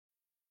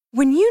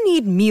When you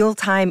need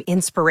mealtime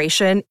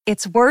inspiration,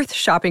 it's worth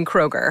shopping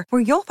Kroger,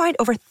 where you'll find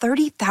over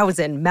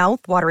 30,000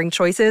 mouth-watering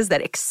choices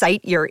that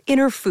excite your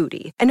inner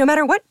foodie. And no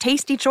matter what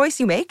tasty choice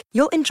you make,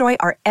 you'll enjoy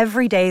our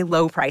everyday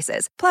low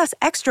prices, plus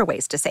extra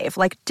ways to save,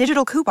 like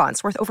digital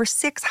coupons worth over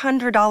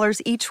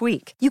 $600 each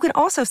week. You can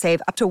also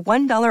save up to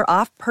 $1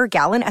 off per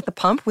gallon at the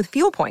pump with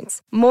fuel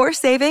points. More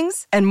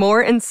savings and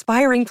more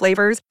inspiring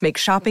flavors make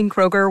shopping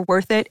Kroger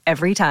worth it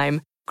every time.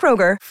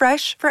 Kroger,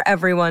 fresh for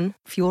everyone.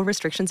 Fuel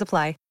restrictions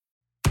apply.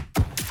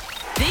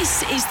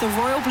 This is the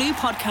Royal Blue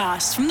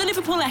Podcast from the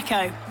Liverpool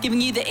Echo, giving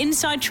you the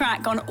inside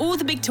track on all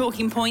the big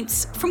talking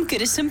points from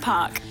Goodison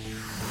Park.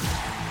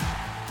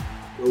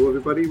 Hello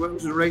everybody, welcome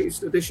to the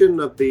latest edition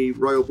of the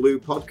Royal Blue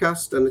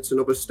Podcast, and it's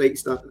another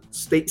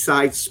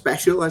stateside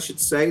special, I should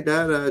say.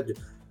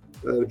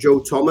 Joe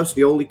Thomas,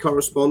 the only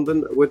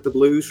correspondent with the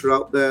Blues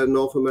throughout their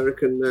North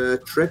American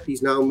trip.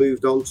 He's now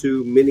moved on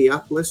to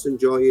Minneapolis,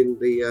 enjoying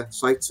the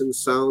sights and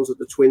sounds of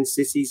the Twin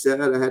Cities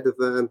there ahead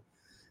of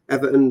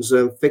Everton's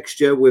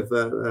fixture with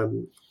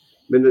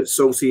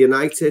Minnesota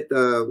United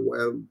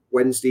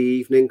Wednesday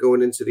evening,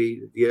 going into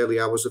the early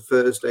hours of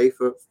Thursday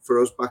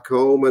for us back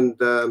home,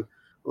 and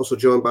also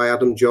joined by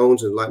Adam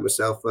Jones and like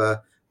myself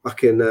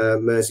back in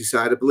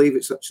Merseyside. I believe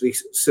it's actually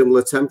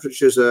similar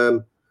temperatures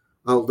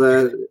out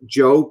there,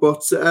 Joe.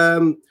 But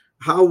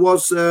how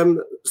was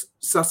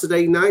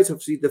Saturday night?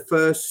 Obviously, the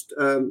first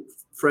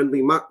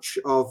friendly match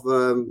of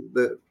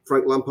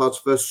Frank Lampard's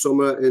first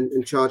summer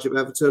in charge of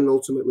Everton.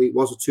 Ultimately, it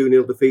was a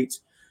 2-0 defeat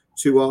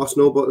to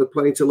Arsenal, but there's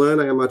plenty to learn,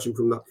 I imagine,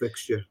 from that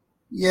fixture.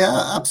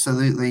 Yeah,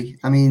 absolutely.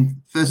 I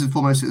mean, first and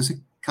foremost, it was a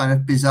kind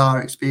of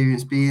bizarre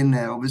experience being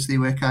there. Obviously,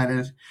 we're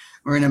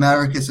in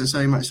America, so it's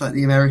very much like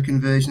the American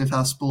version of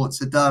how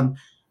sports are done.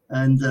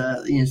 And,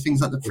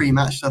 things like the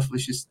pre-match stuff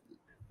was just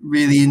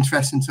really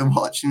interesting to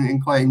watch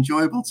and quite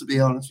enjoyable, to be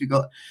honest. We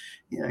got,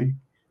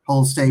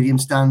 whole stadium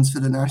stands for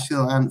the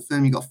national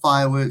anthem. You've got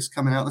fireworks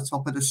coming out the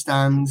top of the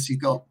stands.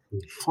 You've got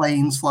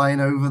planes flying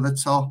over the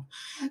top.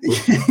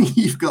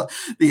 You've got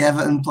the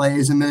Everton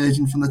players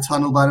emerging from the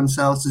tunnel by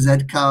themselves to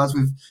Z cars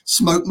with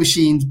smoke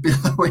machines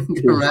billowing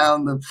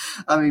around them.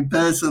 I mean,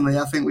 personally,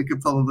 I think we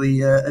could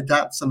probably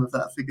adapt some of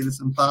that for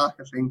Goodison Park.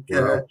 I think,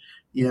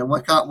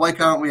 why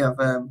can't we have,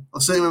 or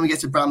certainly when we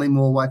get to Bramley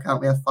Moor, why can't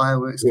we have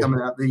fireworks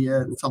coming out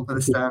the top of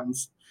the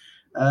stands?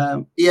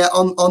 On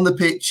the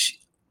pitch,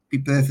 be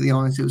perfectly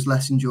honest, it was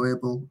less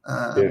enjoyable.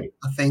 I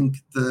think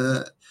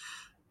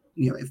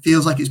it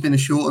feels like it's been a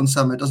shortened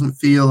summer. It doesn't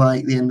feel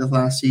like the end of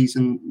last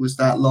season was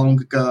that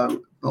long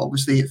ago, but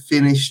obviously it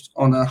finished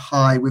on a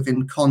high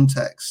within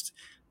context.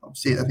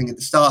 Obviously, I think at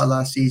the start of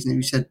last season,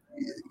 we said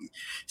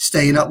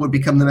staying up would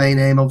become the main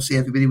aim. Obviously,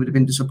 everybody would have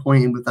been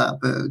disappointed with that,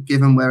 but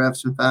given where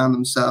Everton found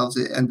themselves,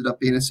 it ended up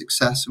being a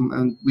success,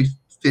 and we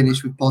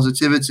finished with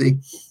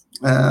positivity.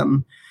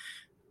 The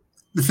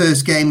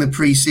first game of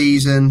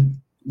pre-season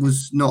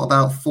was not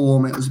about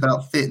form, it was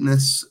about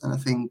fitness, and I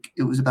think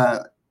it was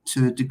about,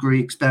 to a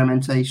degree,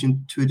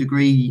 experimentation. To a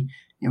degree,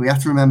 we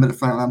have to remember that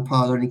Frank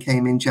Lampard only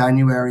came in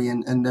January,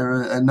 and there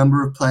are a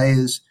number of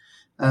players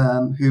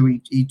who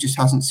he just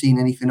hasn't seen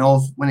anything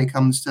of when it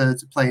comes to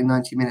playing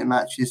 90-minute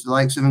matches, the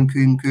likes of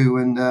Nkunku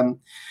and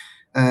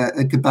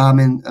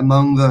Gabamin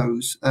among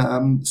those.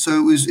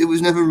 So it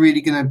was never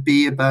really going to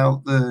be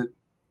about the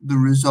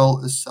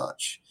result as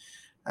such.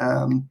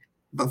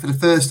 But for the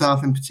first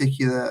half in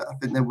particular, I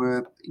think there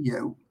were,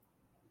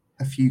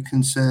 a few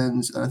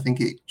concerns. And I think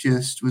it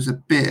just was a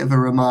bit of a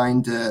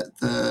reminder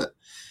that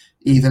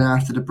even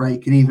after the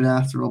break and even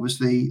after,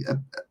 obviously,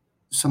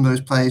 some of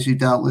those players who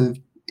dealt with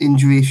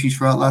injury issues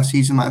throughout last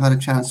season might have had a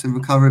chance to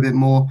recover a bit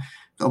more.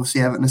 But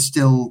obviously, Everton is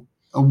still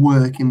a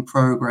work in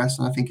progress.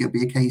 And I think it'll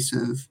be a case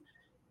of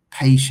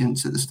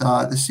patience at the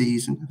start of the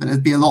season. But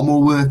there'll be a lot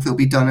more work that'll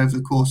be done over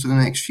the course of the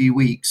next few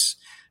weeks.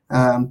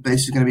 But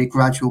this is going to be a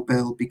gradual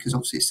build, because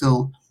obviously it's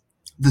still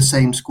the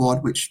same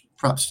squad, which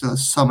perhaps still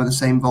has some of the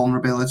same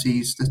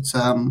vulnerabilities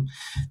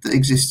that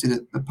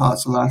existed at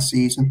parts of last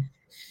season.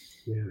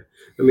 Yeah,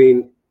 I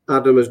mean,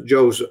 Adam, as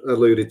Joe's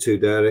alluded to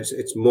there,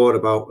 it's more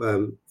about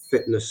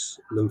fitness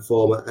than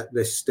form at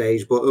this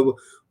stage. But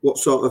what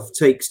sort of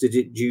takes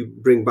did you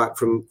bring back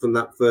from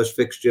that first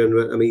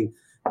fixture? I mean,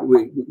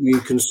 were you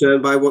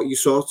concerned by what you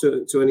saw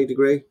to any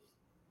degree?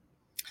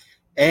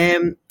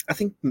 I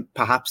think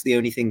perhaps the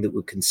only thing that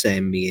would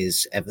concern me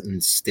is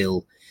Everton's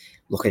still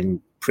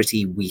looking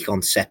pretty weak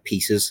on set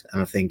pieces.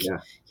 And I think,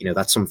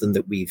 that's something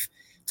that we've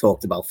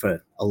talked about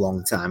for a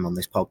long time on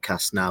this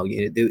podcast now.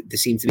 There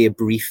seemed to be a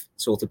brief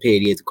sort of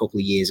period a couple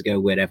of years ago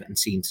where Everton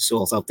seemed to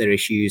sort out their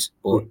issues,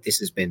 but this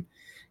has been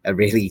a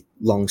really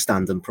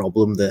long-standing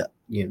problem that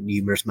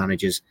numerous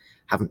managers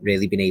haven't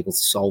really been able to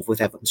solve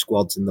with Everton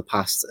squads in the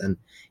past. And,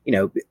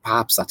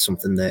 perhaps that's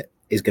something that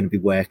is going to be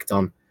worked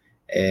on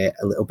a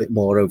little bit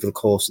more over the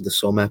course of the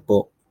summer,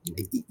 but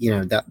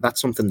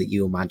that's something that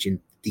you imagine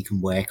they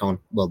can work on.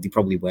 Well, they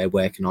probably were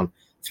working on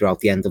throughout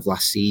the end of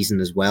last season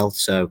as well.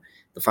 So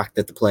the fact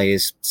that the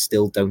players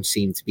still don't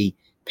seem to be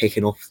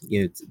picking up,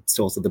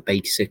 sort of the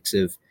basics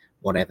of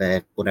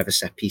whatever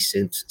set piece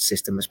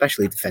system,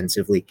 especially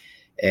defensively,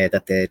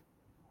 that they're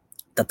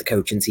that the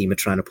coaching team are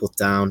trying to put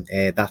down.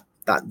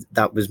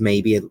 That was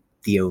maybe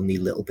the only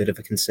little bit of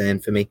a concern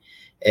for me.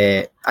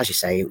 As you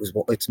say,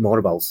 it's more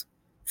about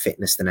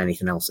fitness than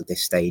anything else at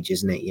this stage,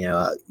 isn't it? You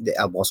know,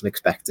 I wasn't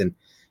expecting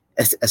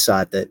a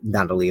side that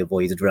narrowly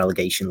avoided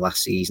relegation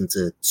last season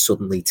to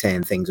suddenly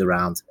turn things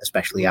around,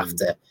 especially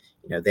after,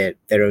 you know,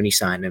 their only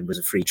signing was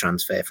a free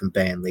transfer from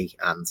Burnley,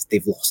 and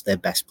they've lost their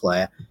best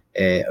player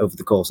over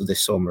the course of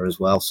this summer as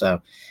well.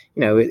 So,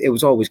 you know, it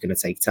was always going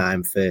to take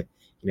time for, you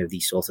know,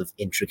 these sort of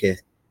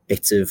intricate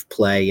bits of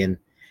play and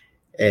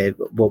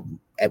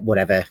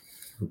whatever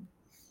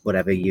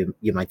you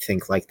might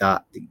think like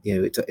that.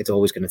 You know, it's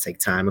always going to take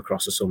time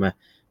across the summer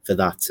for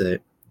that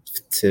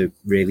to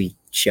really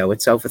show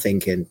itself. I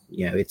think, and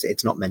you know,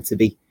 it's not meant to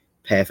be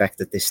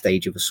perfect at this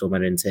stage of the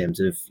summer in terms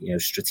of, you know,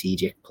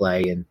 strategic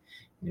play and,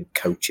 you know,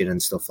 coaching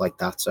and stuff like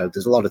that. So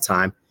there's a lot of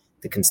time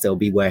that can still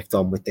be worked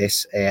on with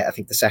this. I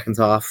think the second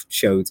half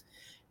showed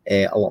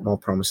a lot more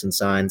promising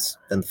signs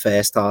than the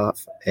first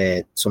half.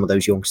 Some of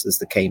those youngsters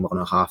that came on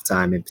at half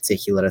time in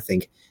particular, I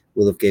think,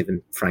 will have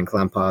given Frank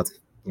Lampard,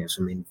 you know,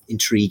 some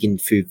intriguing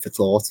food for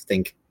thought. I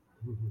think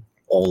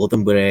all of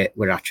them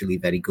were actually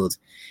very good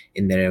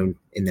in their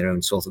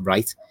own sort of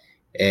right.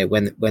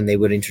 When they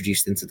were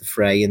introduced into the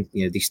fray, and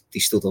you know, they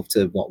stood up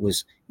to what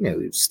was, you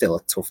know, still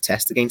a tough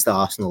test against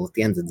Arsenal. At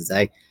the end of the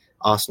day,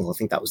 Arsenal, I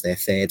think that was their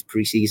third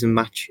pre-season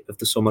match of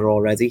the summer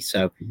already,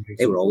 so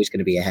they were always going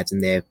to be ahead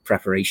in their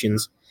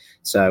preparations.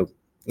 So,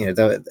 you know,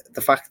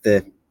 the fact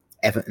that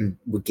Everton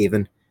were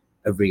given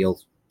a real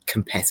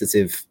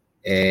competitive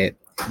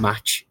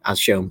match, as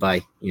shown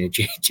by, you know,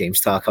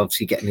 James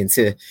Tarkowski getting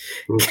into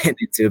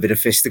a bit of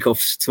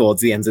fisticuffs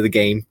towards the end of the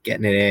game,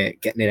 getting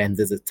it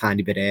ended a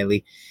tiny bit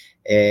early.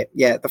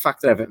 The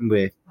fact that Everton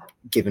were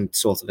given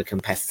sort of a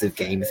competitive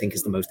game, I think,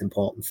 is the most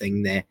important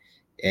thing there.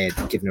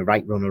 Given a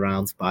right run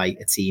around by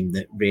a team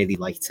that really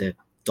like to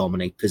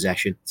dominate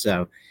possession.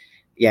 So,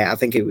 yeah, I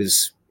think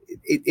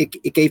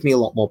it gave me a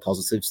lot more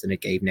positives than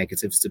it gave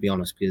negatives, to be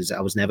honest, because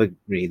I was never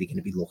really going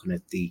to be looking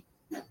at the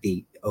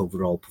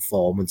overall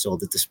performance or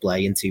the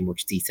display in too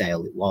much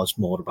detail. It was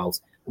more about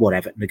what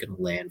Everton are going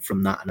to learn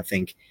from that, and I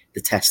think the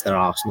test that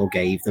Arsenal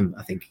gave them,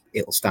 I think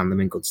it'll stand them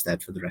in good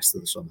stead for the rest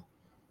of the summer.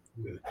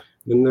 Yeah.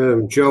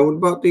 And Joe, what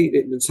about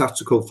the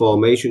tactical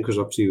formation? Because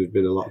obviously there's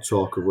been a lot of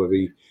talk of whether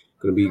he's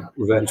going to be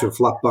reverting to a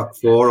flat back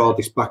four or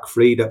this back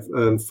three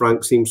that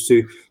Frank seems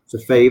to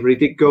favour. He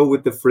did go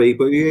with the three,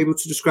 but are you able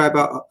to describe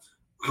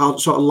how it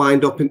sort of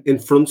lined up in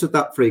front of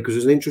that three? Because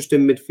there's an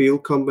interesting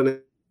midfield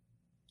combination.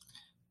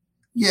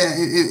 Yeah,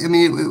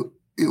 it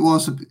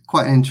was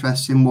quite an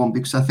interesting one,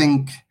 because I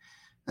think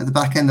at the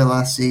back end of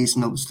last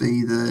season,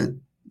 obviously the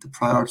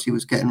priority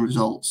was getting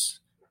results.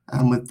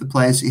 And with the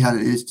players he had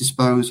at his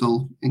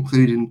disposal,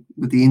 including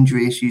with the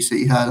injury issues that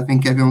he had, I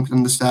think everyone can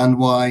understand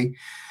why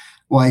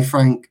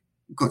Frank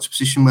got to a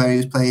position where he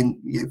was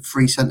playing, you know,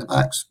 three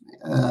centre-backs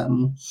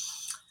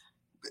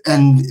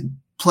and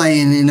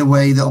playing in a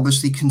way that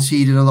obviously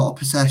conceded a lot of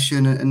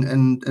possession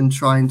and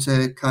trying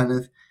to kind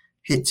of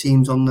hit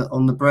teams on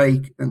the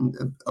break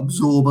and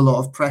absorb a lot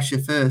of pressure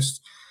first.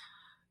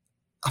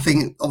 I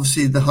think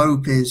obviously the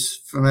hope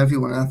is from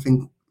everyone, I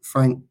think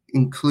Frank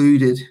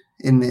included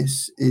in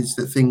this, is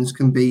that things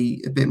can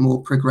be a bit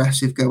more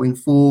progressive going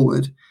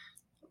forward,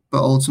 but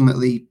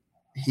ultimately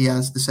he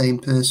has the same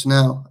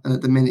personnel, and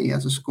at the minute he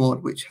has a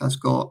squad which has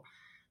got,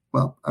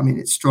 well, I mean,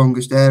 its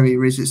strongest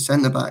area is its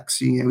centre backs.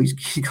 You know, he's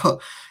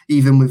got,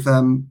 even with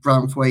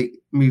Branthwaite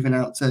moving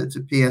out to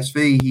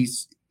PSV,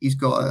 he's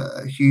got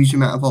a huge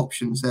amount of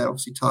options there.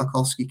 Obviously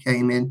Tarkowski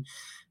came in,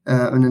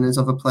 and then there's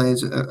other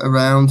players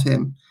around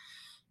him.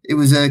 It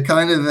was a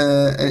kind of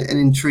an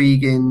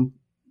intriguing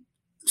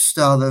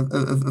style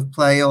of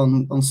play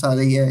on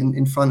Saturday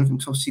in front of him.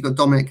 So obviously you got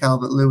Dominic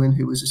Calvert-Lewin,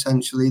 who was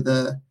essentially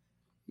the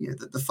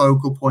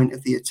focal point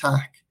of the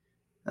attack.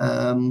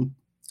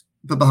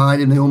 But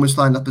behind him, they almost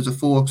lined up as a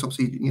four, because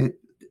obviously, you know,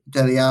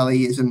 Dele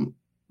Alli isn't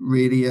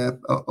really a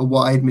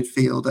wide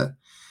midfielder.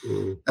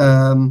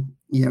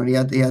 You know,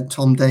 and he had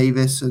Tom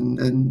Davis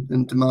and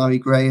Damari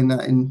Gray in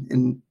that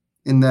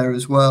in there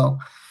as well.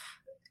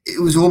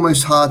 It was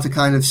almost hard to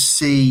kind of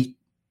see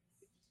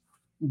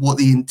what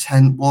the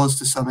intent was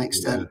to some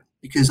extent,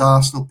 because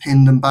Arsenal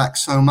pinned them back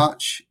so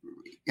much.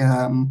 You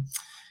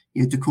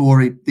know,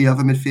 Decore, the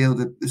other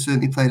midfielder,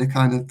 certainly played a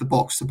kind of the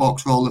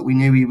box-to-box role that we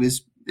knew he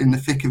was in the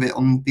thick of it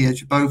on the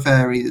edge of both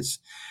areas.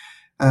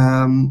 But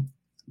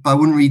I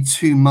wouldn't read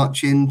too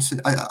much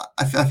into.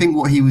 I think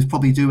what he was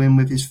probably doing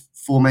with his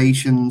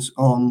formations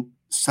on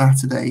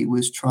Saturday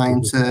was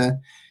trying to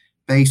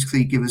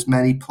basically give as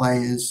many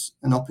players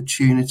an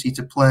opportunity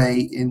to play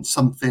in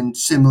something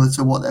similar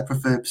to what their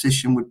preferred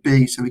position would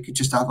be, so we could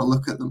just have a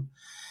look at them.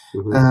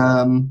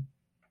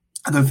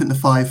 I don't think the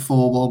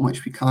 5-4-1,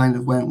 which we kind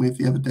of went with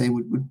the other day,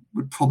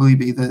 would probably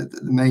be the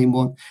main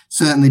one.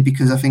 Certainly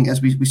because I think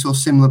as we saw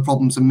similar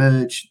problems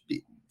emerge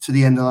to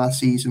the end of last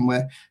season,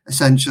 where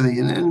essentially,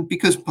 and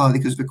partly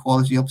because of the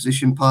quality of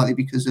opposition, partly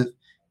because of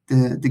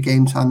the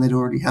game time they'd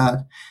already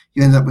had,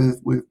 you end up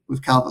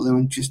with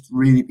Calvert-Lewin just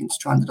really being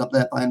stranded up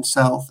there by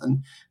himself,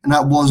 and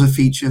that was a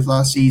feature of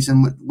last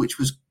season, which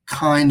was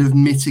kind of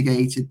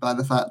mitigated by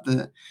the fact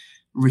that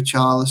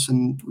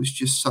Richarlison was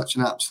just such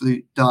an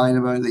absolute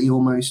dynamo that he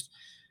almost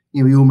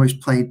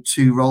played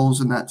two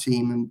roles in that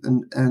team,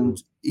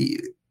 and he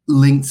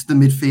linked the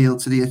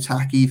midfield to the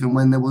attack even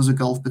when there was a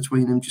gulf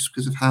between them, just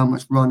because of how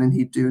much running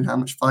he'd do and how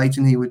much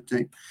fighting he would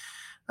do.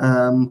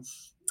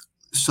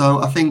 So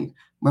I think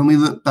when we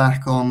look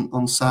back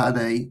on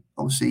Saturday,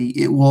 obviously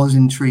it was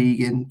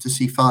intriguing to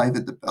see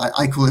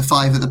I call it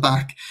five at the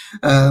back,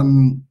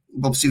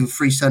 obviously with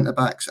three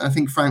centre-backs. I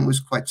think Frank was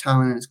quite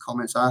telling in his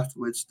comments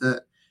afterwards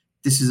that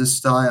this is a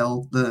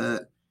style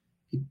that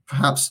he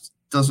perhaps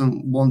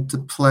doesn't want to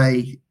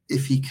play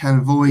if he can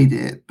avoid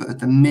it, but at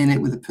the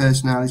minute with the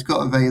personnel he's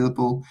got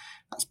available,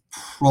 that's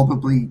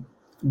probably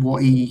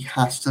what he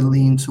has to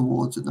lean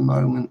towards at the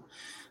moment.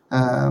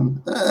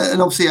 And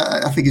obviously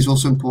I think it's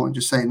also important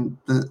just saying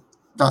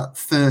that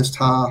first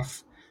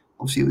half,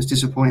 obviously it was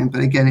disappointing,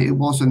 but again it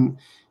was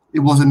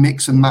a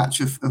mix and match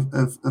of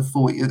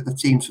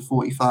teams for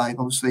 45.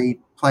 Obviously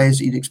players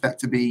that you'd expect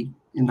to be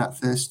in that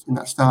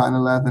starting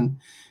 11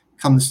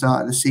 come the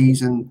start of the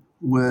season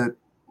were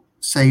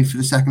saved for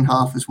the second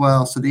half as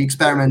well. So the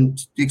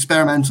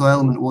experimental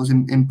element was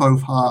in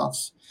both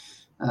halves.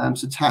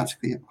 So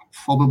tactically, I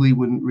probably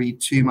wouldn't read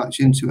too much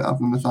into it, other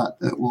than the fact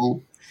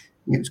that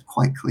it's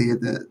quite clear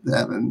that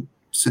they're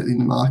certainly in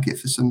the market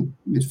for some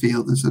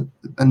midfielders,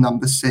 a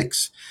number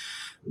 6.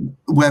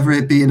 Whether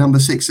it be a number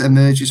 6 that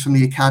emerges from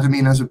the academy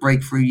and has a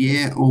breakthrough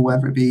year, or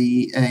whether it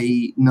be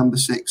a number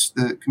 6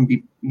 that can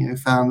be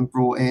found and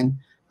brought in,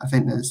 I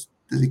think there's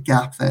a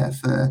gap there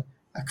for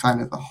a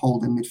kind of a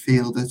holding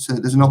midfielder. So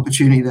there's an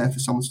opportunity there for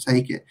someone to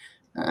take it.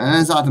 And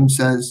as Adam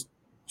says,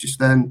 just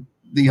then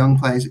the young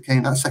players that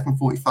came, that second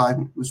 45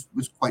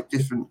 was quite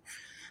different.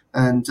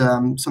 And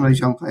some of those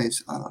young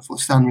players, I thought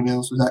Stanley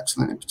Mills was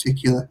excellent in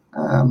particular.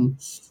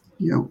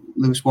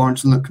 Lewis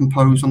Warrington looked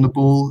composed on the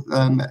ball,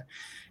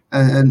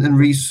 and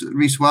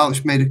Reece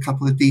Welch made a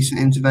couple of decent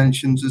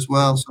interventions as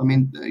well. So I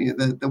mean,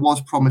 there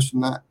was promise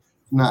from that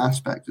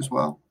aspect as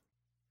well.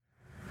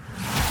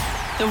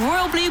 The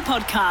Royal Blue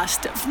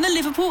Podcast from the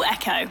Liverpool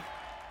Echo.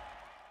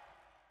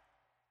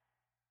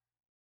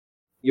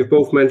 You've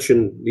both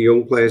mentioned the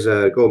young players.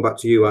 Going back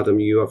to you, Adam,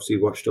 you obviously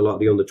watched a lot of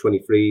the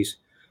under-23s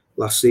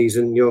last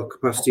season. Your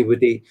capacity with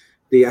the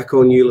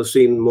Echo, and you'll have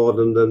seen more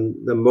than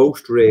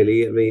most,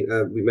 really. I mean,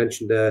 we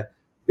mentioned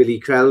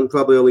Billy Crellin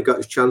probably only got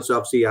his chance.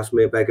 Obviously,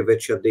 Asmir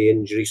Begovic had the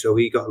injury, so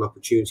he got an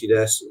opportunity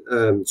there.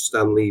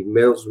 Stanley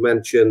Mills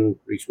mentioned,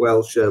 Reece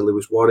Welch,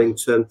 Lewis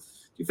Warrington.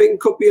 Do you think it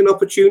could be an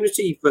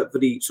opportunity for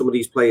some of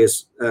these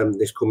players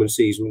this coming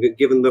season,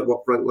 given that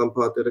what Frank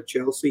Lampard did at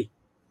Chelsea?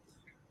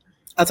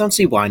 I don't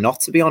see why not,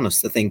 to be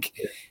honest. I think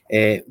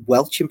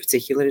Welch in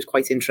particular is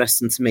quite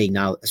interesting to me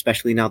now,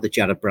 especially now that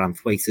Jared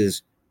Branthwaite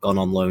has gone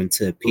on loan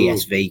to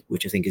PSV,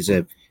 which I think is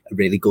a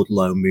really good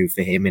loan move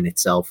for him in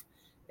itself.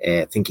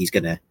 I think he's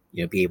going to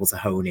be able to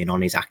hone in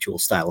on his actual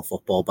style of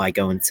football by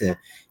going to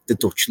the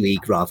Dutch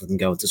league rather than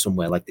going to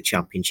somewhere like the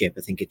Championship.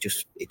 I think it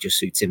just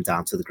suits him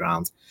down to the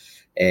ground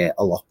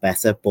a lot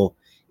better. But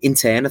in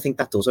turn, I think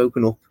that does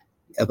open up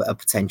a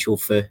potential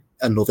for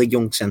another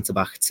young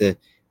centre-back to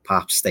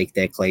perhaps stake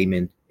their claim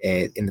in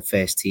the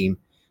first team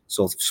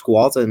sort of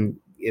squad. And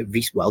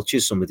Reece Welch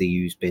is somebody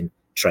who's been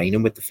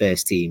training with the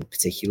first team,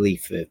 particularly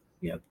for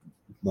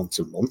months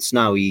and months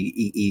now.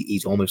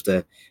 He's almost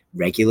a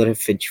regular at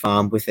Finch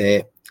Farm with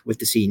the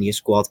senior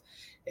squad.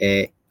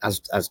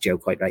 As Joe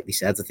quite rightly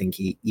said, I think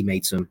he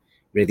made some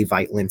really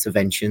vital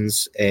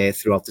interventions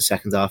throughout the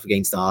second half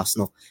against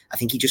Arsenal. I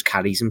think he just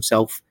carries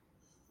himself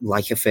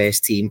like a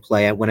first team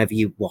player. Whenever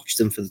you watched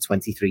them for the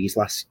 23s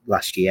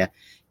last year,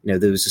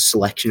 there was a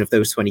selection of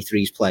those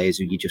 23s players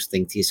who you just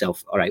think to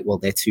yourself, all right, well,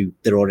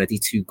 they're already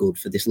too good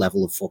for this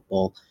level of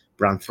football.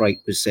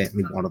 Branthwaite was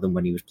certainly one of them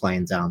when he was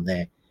playing down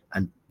there,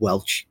 and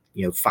Welch,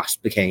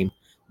 fast became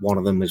one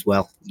of them as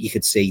well. You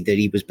could see that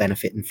he was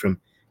benefiting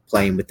from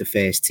playing with the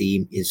first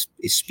team. His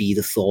speed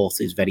of thought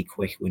is very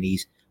quick when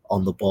he's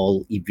on the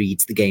ball. He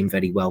reads the game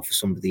very well for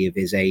somebody of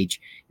his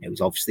age.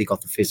 He's obviously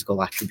got the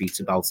physical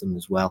attributes about him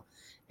as well.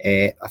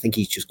 I think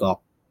he's just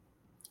got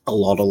a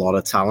lot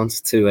of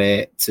talent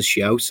to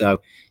show.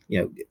 So,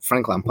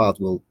 Frank Lampard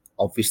will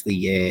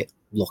obviously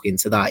look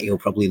into that. He'll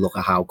probably look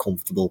at how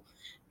comfortable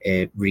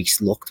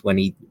Reece looked when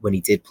he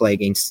did play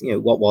against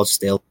what was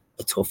still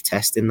a tough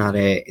test in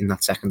that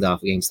second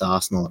half against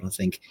Arsenal. And I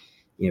think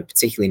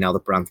particularly now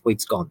that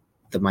Branthwaite's gone,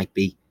 there might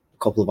be a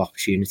couple of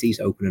opportunities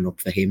opening up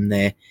for him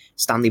there.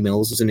 Stanley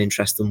Mills is an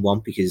interesting one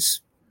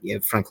because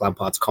Frank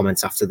Lampard's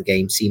comments after the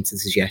game seem to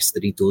suggest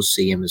that he does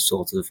see him as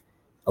sort of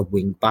a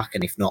wing back,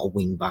 and if not a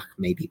wing back,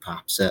 maybe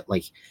perhaps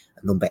like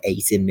a number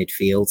 8 in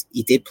midfield.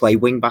 He did play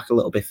wing back a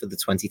little bit for the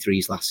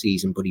 23s last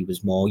season, but he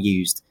was more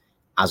used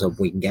as a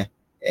winger,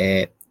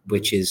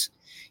 which is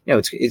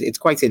it's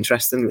quite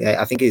interesting.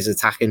 I think his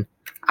attacking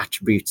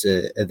attributes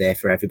are there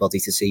for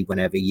everybody to see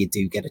whenever you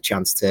do get a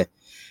chance to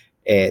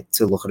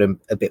to look at him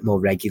a bit more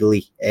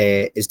regularly.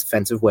 His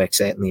defensive work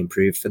certainly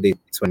improved for the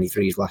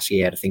 23s last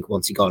year. I think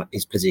once he got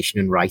his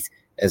positioning right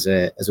as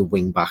a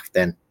wing back,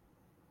 then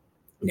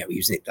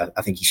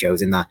I think he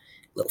shows in that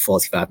little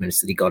 45 minutes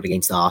that he got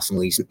against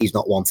Arsenal. He's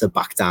not one to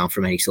back down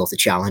from any sort of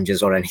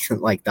challenges or anything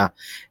like that,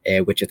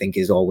 which I think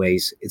is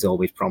always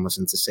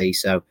promising to see.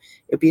 So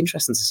it'll be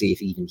interesting to see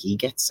if even he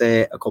gets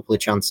a couple of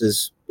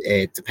chances,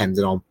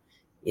 depending on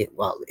it.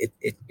 Well,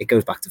 it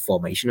goes back to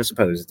formation, I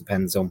suppose. It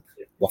depends on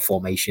what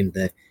formation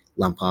the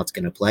Lampard's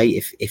going to play.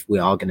 If we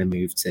are going to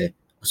move to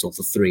a sort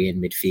of 3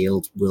 in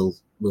midfield, will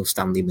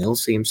Stanley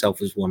Mills see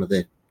himself as one of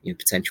the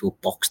potential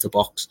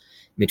box-to-box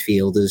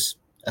midfielders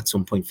at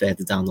some point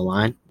further down the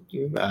line?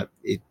 I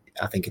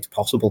think it's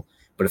possible,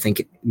 but I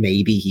think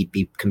maybe he'd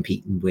be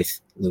competing with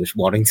Lewis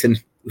Warrington,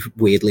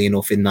 weirdly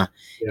enough, in that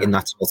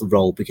sort of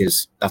role,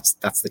 because that's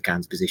the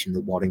kind of position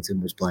that Warrington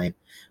was playing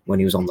when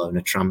he was on loan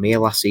at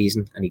Tranmere last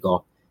season, and he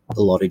got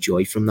a lot of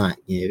joy from that.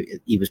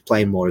 He was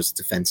playing more as a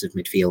defensive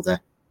midfielder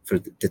for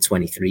the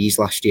 23s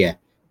last year,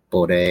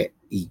 but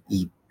he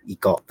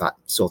got that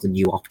sort of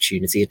new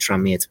opportunity at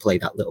Tranmere to play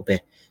that little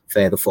bit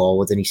further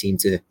forward, and he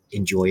seemed to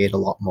enjoy it a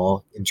lot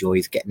more,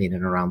 enjoyed getting in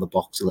and around the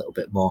box a little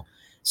bit more.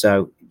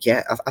 So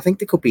yeah, I think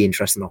there could be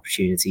interesting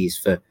opportunities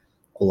for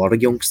a lot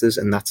of youngsters,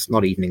 and that's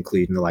not even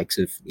including the likes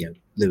of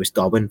Lewis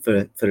Dobbin,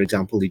 for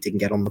example, who didn't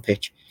get on the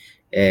pitch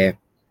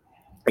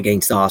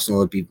against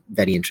Arsenal. It'd be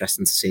very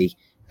interesting to see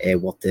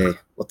what the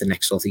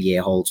next sort of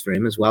year holds for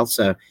him as well.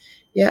 So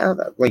yeah,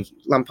 like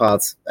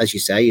Lampard, as you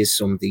say, is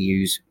somebody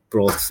who's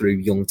brought through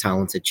young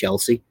talent at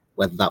Chelsea,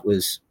 whether that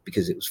was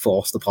because it was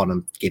forced upon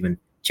him given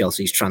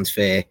Chelsea's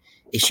transfer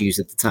issues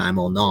at the time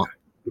or not.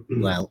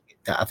 Well,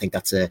 I think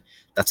that's a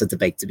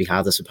debate to be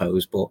had, I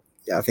suppose. But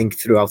I think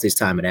throughout his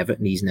time at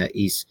Everton,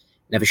 he's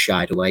never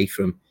shied away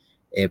from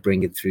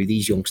bringing through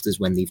these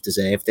youngsters when they've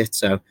deserved it.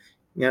 So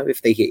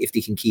if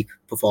they can keep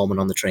performing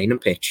on the training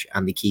pitch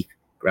and they keep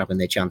grabbing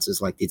their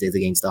chances like they did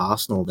against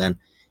Arsenal, then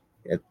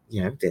I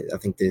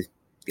think the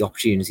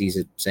opportunities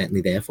are certainly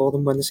there for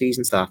them when the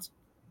season starts.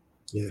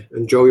 Yeah,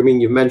 and Joe, I mean,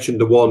 you've mentioned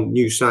the one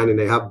new signing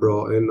they have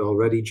brought in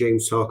already,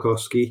 James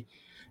Tarkowski,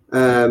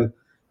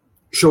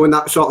 showing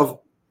that sort of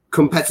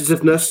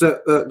competitiveness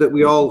that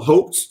we all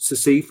hoped to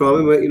see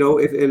from him,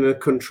 if in a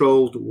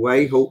controlled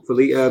way,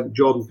 hopefully.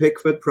 Jordan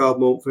Pickford, proud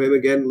moment for him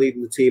again,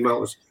 leading the team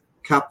out as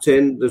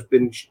captain. There's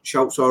been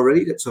shouts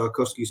already that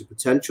Tarkowski's a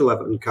potential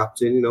Everton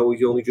captain.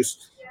 He's only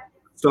just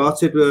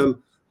started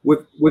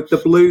with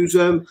the Blues.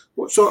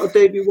 What sort of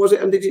debut was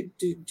it? And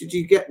did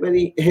you get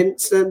many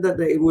hints then that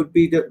it would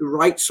be the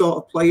right sort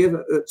of player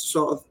that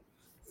sort of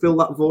fill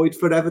that void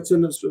for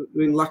Everton that's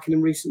been lacking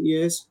in recent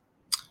years?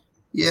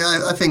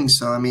 Yeah, I think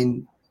so. I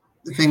mean,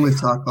 the thing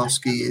with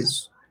Tarkowski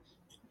is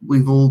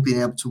we've all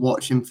been able to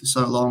watch him for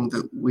so long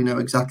that we know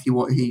exactly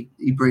what he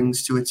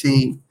brings to a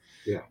team.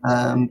 Yeah.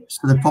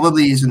 So there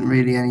probably isn't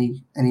really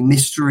any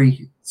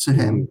mystery to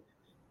him.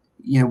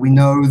 We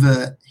know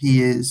that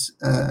he is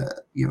a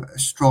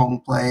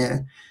strong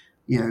player,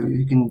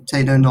 who can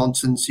take no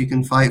nonsense, who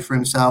can fight for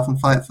himself and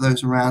fight for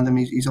those around him.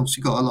 He's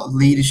obviously got a lot of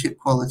leadership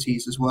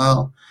qualities as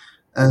well.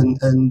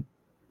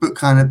 But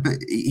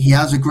he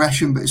has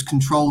aggression, but it's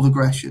controlled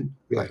aggression.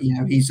 Yeah.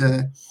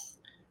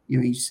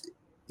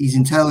 He's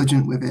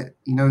intelligent with it.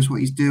 He knows what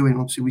he's doing.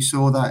 Obviously, we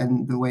saw that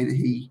in the way that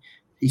he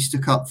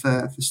stuck up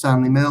for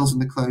Stanley Mills in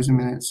the closing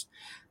minutes.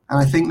 And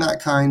I think that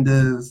kind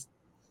of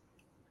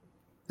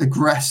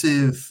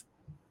aggressive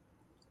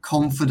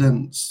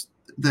confidence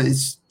that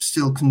is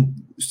still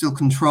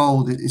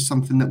controlled is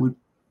something that would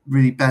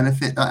really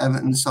benefit that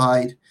Everton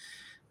side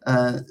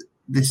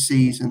this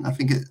season. I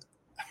think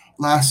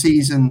last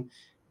season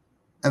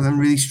Everton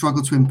really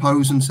struggled to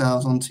impose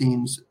themselves on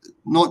teams,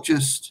 not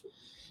just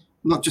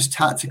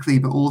tactically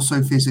but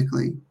also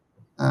physically.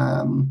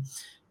 A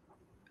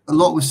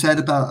lot was said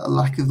about a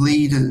lack of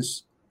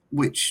leaders,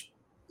 which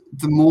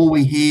the more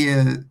we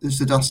hear as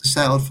the dust has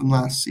settled from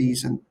last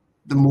season,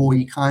 the more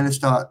you kind of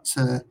start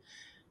to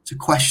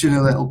question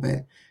a little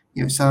bit.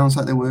 It sounds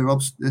like there were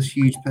this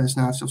huge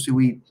personality.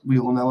 Obviously, we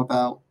all know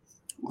about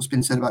what's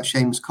been said about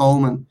Seamus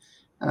Coleman,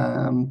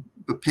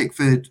 but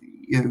Pickford,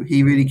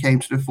 he really came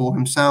to the fore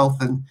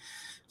himself, and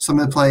some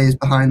of the players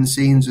behind the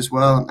scenes as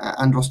well.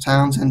 Andros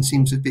Townsend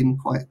seems to have been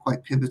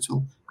quite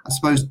pivotal. I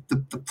suppose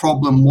the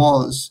problem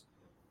was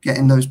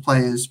getting those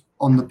players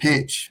on the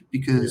pitch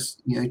because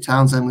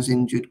Townsend was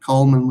injured,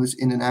 Coleman was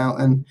in and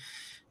out, and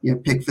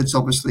Pickford's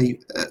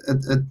obviously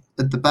at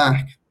the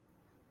back.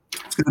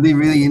 It's going to be a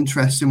really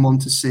interesting one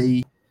to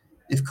see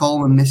if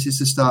Coleman misses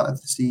the start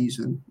of the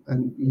season.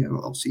 And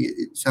obviously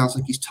it sounds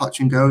like he's touch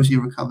and go as he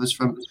recovers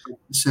from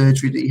the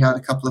surgery that he had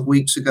a couple of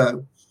weeks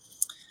ago.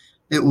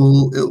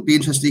 It'll be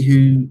interesting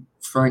who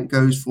Frank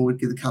goes forward,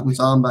 give the captain's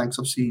armband, because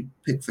obviously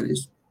Pickford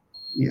is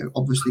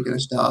obviously going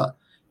to start.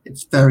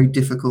 It's very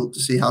difficult to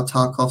see how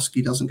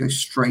Tarkowski doesn't go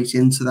straight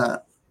into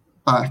that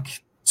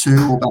back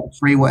 2 or back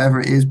 3, whatever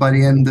it is, by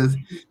the end of,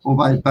 or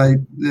by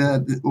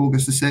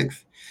August the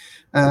 6th.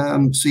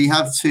 So you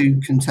have 2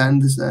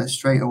 contenders there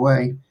straight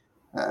away,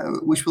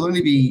 which will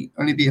only be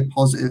a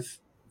positive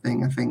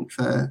thing, I think,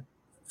 for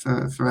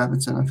for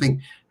Everton. I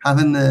think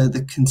having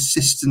the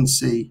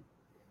consistency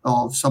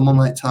of someone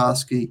like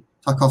Tarkowski,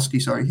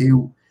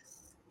 who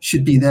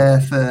should be there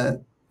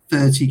for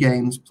 30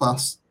 games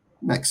plus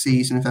next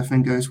season if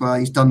everything goes well.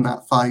 He's done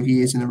that 5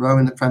 years in a row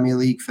in the Premier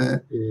League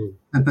for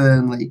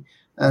Burnley.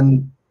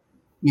 And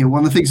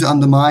one of the things that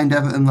undermined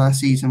Everton last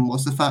season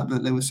was the fact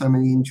that there were so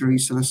many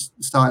injuries, so the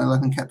starting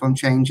 11 kept on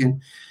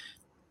changing.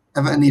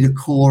 Everton need a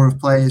core of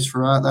players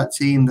throughout that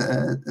team that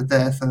are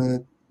there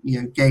for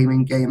game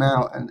in, game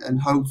out,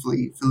 and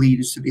hopefully for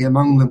leaders to be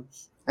among them.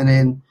 And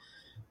then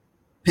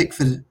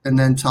Pickford and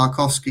then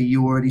Tarkowski,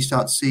 you already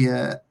start to see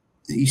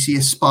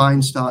a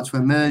spine start to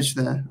emerge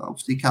there.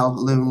 Obviously,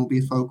 Calvert-Lewin will be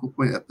a focal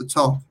point at the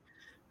top.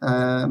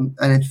 And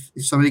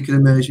if somebody could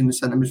emerge in the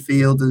centre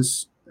midfield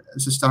as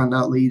a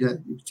standout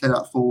leader, you could take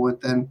that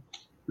forward, then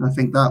I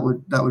think that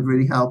would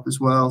really help as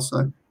well.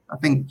 So I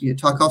think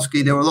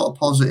Tarkowski, there were a lot of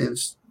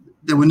positives.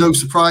 There were no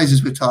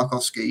surprises with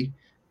Tarkowski,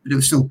 but it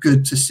was still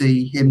good to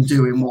see him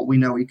doing what we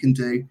know he can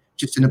do,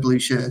 just in a blue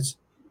shirt.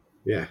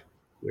 Yeah.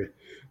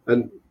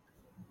 And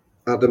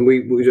Adam,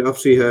 we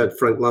obviously heard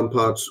Frank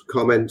Lampard's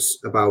comments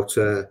about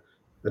a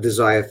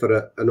desire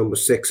for a number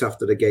 6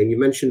 after the game. You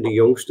mentioned the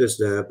youngsters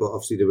there, but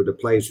obviously there were the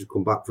players who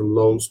come back from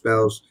loan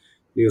spells.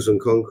 Niels and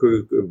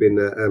Nkunku, who've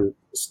been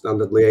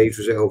standard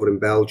liaisons over in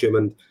Belgium,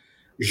 and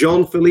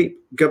Jean-Philippe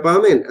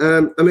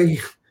Gbamin. I mean,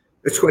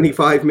 a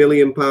 £25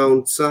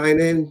 million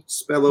signing,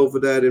 spell over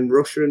there in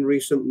Russia in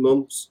recent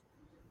months.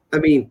 I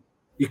mean,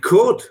 you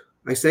could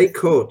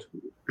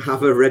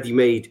have a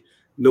ready-made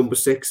number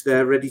 6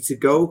 there ready to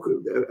go,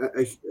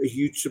 a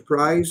huge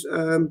surprise.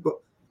 But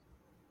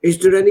is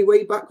there any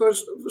way back for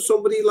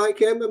somebody like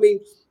him? I mean,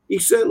 he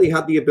certainly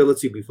had the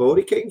ability before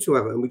he came to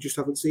Everton. We just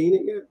haven't seen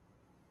it yet.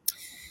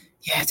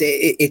 Yeah,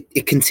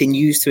 it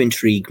continues to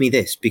intrigue me,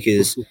 this,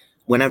 because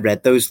when I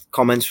read those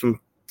comments from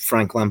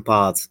Frank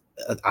Lampard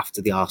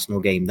after the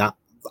Arsenal game, that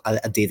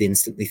I did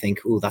instantly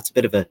think, oh, that's a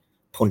bit of a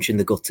punch in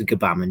the gut to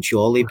Gbamin,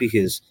 surely,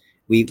 because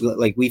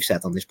we've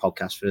said on this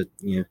podcast for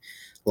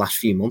last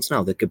few months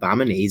now that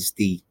Gbamin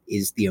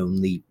is the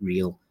only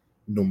real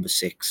number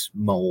 6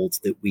 mould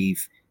that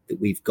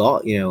we've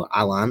got.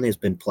 Alan has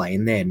been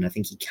playing there, and I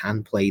think he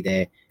can play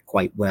there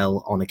quite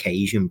well on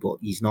occasion, but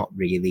he's not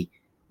really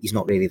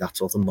that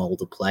sort of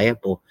mould of player.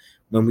 But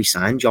when we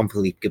signed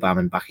Jean-Philippe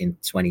Gbamin back in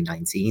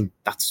 2019,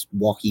 that's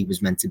what he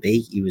was meant to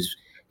be. He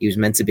was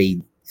meant to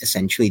be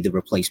essentially the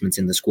replacement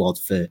in the squad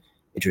for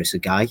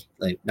Idrissa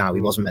Gueye. Now,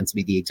 he wasn't meant to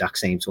be the exact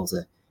same sort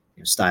of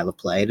style of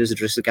player as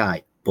Idrissa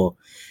Gueye, but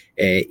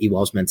he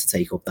was meant to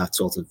take up that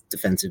sort of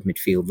defensive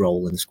midfield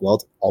role in the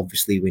squad.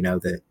 Obviously, we know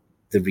the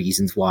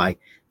reasons why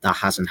that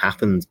hasn't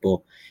happened, but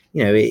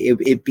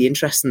it'd be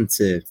interesting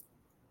to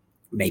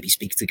maybe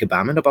speak to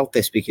Gbamin about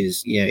this,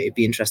 because it'd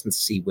be interesting to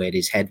see where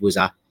his head was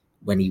at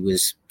when he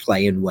was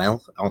playing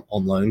well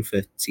on loan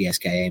for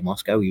CSKA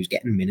Moscow. He was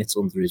getting minutes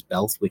under his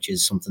belt, which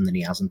is something that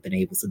he hasn't been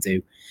able to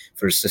do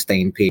for a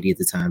sustained period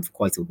of time for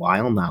quite a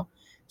while now.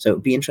 So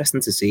it'd be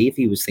interesting to see if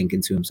he was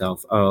thinking to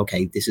himself, oh,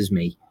 okay, this is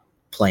me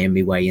playing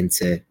my way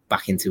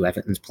back into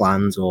Everton's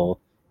plans, or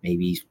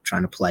maybe he's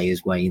trying to play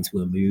his way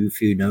into a move,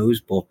 who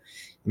knows. But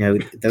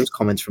those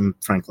comments from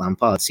Frank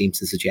Lampard seem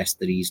to suggest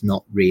that he's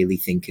not really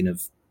thinking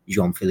of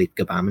Jean-Philippe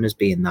Gbamin as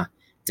being that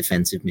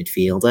defensive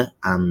midfielder.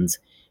 And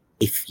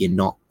if you're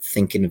not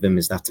thinking of him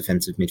as that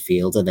defensive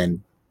midfielder,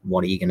 then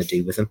what are you going to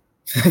do with him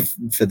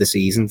for the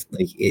season?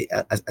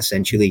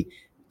 Essentially,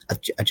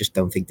 I just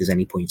don't think there's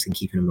any point in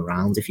keeping him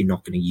around if you're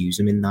not going to use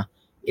him in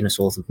a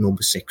sort of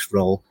number 6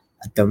 role.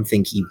 I don't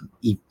think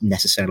he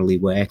necessarily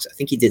works. I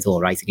think he did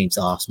all right against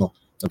Arsenal,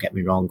 don't get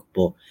me wrong,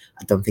 but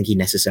I don't think he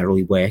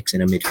necessarily works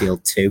in a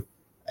midfield 2,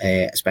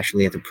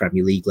 especially at the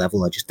Premier League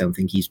level. I just don't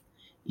think he's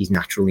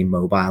naturally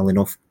mobile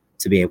enough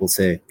to be able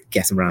to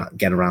get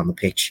around the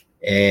pitch.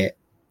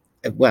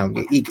 Well,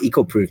 he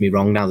could prove me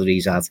wrong now that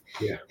he's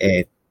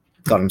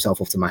got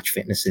himself up to match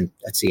fitness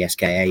at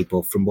CSKA,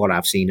 but from what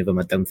I've seen of him,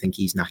 I don't think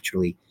he's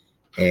naturally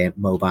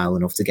mobile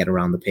enough to get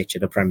around the pitch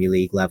at a Premier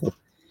League level.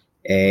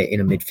 In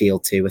a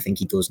midfield 2, I think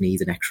he does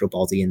need an extra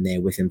body in there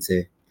with him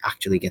to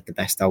actually get the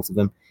best out of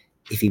him.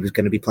 If he was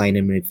going to be playing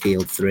in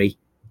midfield 3,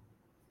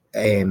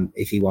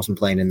 if he wasn't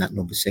playing in that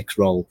number 6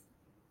 role,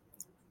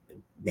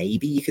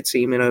 maybe you could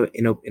see him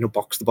in a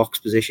box-to-box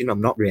position.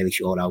 I'm not really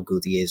sure how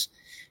good he is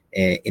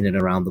in and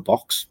around the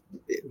box.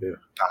 Yeah.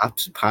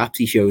 Perhaps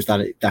he shows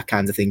that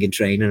kind of thing in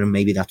training, and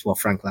maybe that's what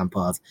Frank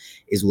Lampard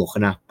is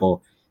looking at. But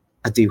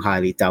I do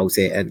highly doubt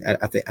it, and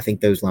I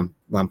think those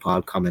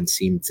Lampard comments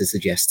seem to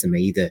suggest to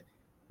me that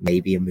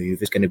maybe a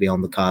move is going to be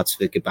on the cards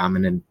for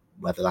Gbamin, and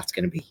whether that's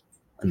going to be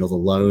another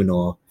loan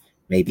or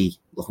maybe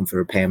looking for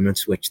a permanent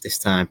switch this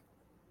time.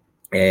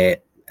 I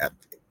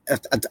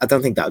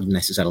don't think that would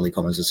necessarily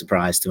come as a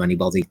surprise to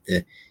anybody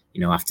that,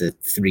 after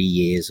 3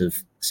 years of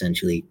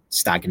essentially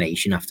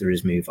stagnation after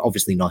his move,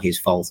 obviously not his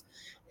fault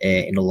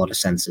in a lot of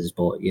senses,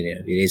 but,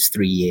 it is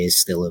 3 years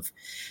still of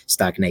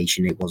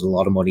stagnation. It was a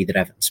lot of money that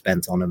Everton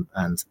spent on him,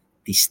 and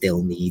they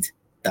still need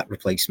that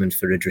replacement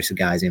for Idrissa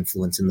Gueye's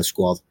influence in the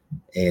squad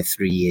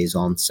 3 years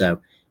on.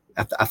 So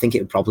I think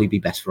it would probably be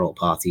best for all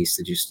parties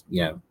to just,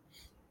 to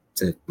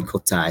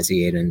cut ties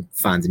here and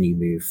find a new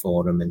move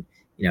for him. And,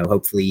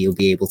 hopefully he'll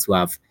be able to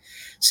have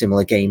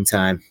similar game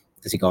time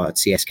as he got at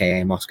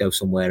CSKA Moscow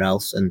somewhere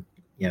else. And,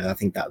 I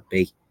think that would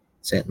be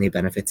certainly a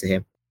benefit to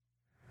him.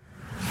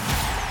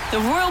 The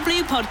Royal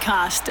Blue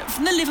Podcast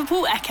from the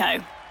Liverpool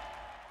Echo.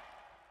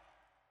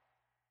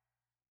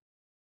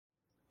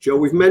 Joe,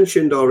 we've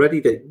mentioned already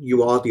that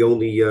you are the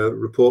only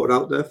reporter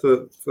out there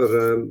for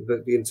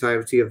the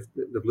entirety of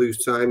the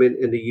Blues time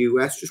in the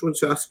US. Just wanted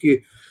to ask you,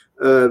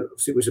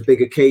 it was a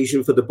big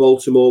occasion for the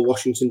Baltimore,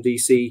 Washington,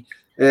 D.C.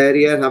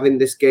 area, having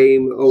this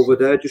game over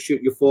there. Just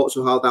your thoughts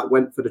on how that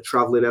went for the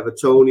travelling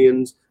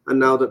Evertonians, and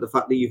now that the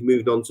fact that you've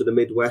moved on to the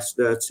Midwest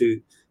there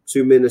to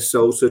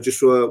Minnesota,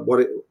 just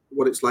what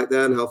it's like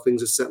there and how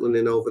things are settling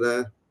in over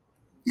there.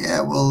 Yeah,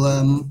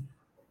 well,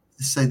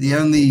 so the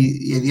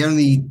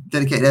only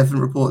dedicated Everton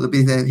reporter that'll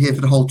be there here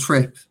for the whole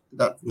trip.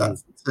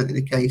 That's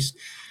certainly the case.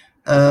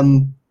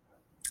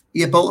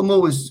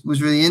 Baltimore was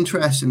really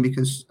interesting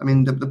because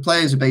the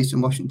players are based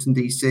in Washington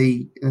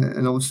DC,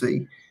 and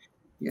obviously,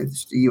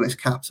 it's the US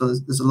capital.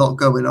 There's a lot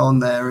going on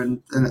there,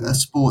 and a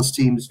sports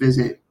team's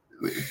visit,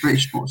 a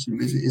British sports team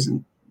visit,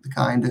 isn't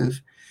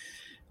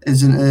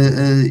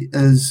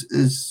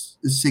as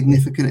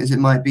significant as it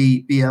might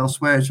be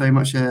elsewhere. It's very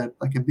much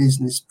like a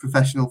business,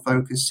 professional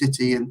focused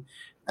city, and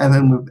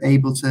Everton have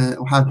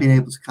been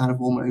able to kind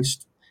of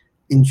almost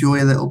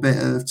enjoy a little bit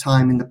of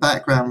time in the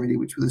background, really,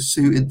 which would have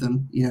suited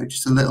them.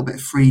 Just a little bit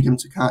of freedom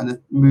to kind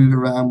of move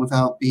around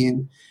without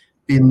being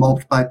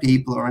mobbed by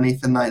people or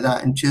anything like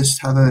that, and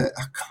just have a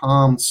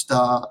calm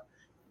start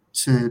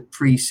to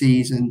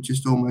pre-season,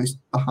 just almost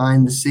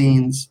behind the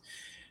scenes.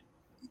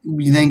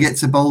 We then get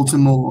to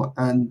Baltimore,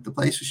 and the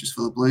place was just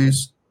full of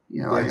Blues.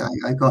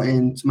 I got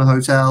into my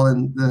hotel,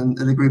 and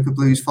a group of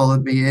Blues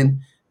followed me in.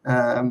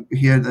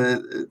 Here,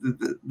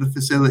 the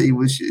facility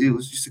was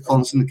just a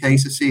constant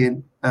case of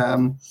seeing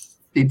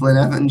people in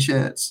Everton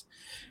shirts,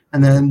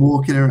 and then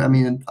walking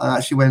around. I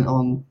actually went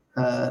on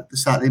the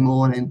Saturday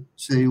morning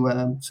to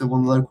one of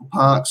the local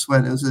parks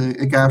where there was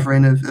a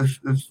gathering of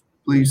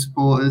Blues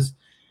supporters.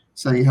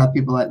 So you had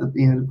people like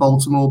the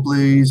Baltimore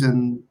Blues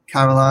and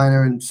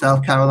Carolina and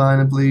South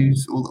Carolina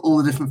Blues, all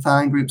the different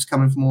fan groups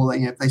coming from all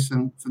places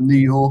from New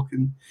York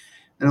and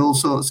all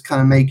sorts,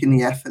 kind of making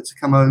the effort to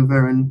come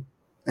over and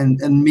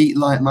meet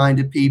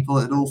like-minded people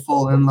that had all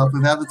fallen in love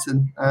with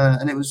Everton,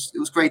 and it was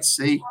great to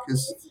see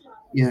because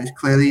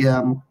clearly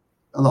a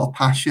lot of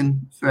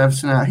passion for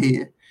Everton out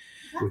here,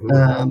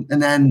 and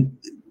then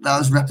that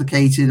was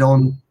replicated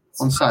on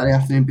Saturday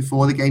afternoon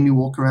before the game. You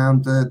walk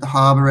around the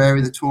harbour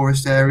area, the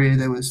tourist area.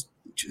 There was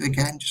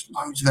again just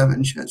loads of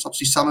Everton shirts.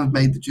 Obviously, some have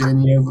made the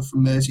journey over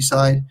from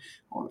Merseyside,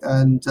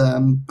 and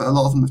but a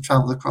lot of them have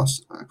travelled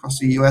across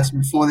the US.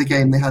 And before the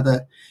game, they had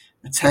a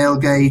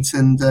tailgate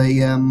and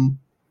an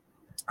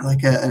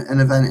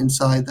event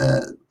inside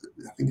the,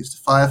 I think it's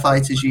the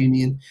Firefighters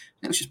Union.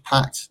 It was just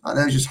packed.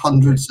 There was just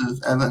hundreds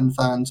of Everton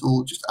fans,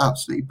 all just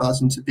absolutely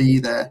buzzing to be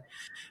there.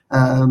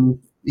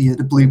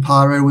 The Blue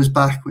Pyro was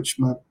back, which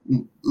my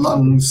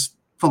lungs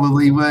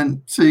probably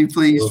weren't too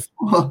pleased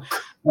for.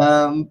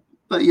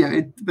 But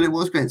it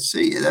was great to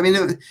see. There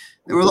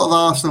were a lot of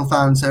Arsenal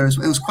fans there as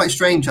well. It was quite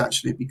strange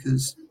actually,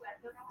 because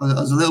I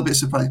was a little bit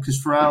surprised because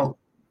throughout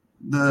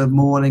the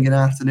morning and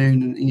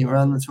afternoon and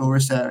around the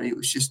tourist area, it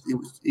was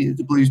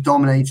the Blues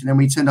dominating, and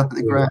we turned up at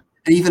the ground.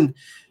 And even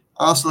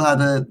Arsenal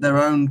had their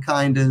own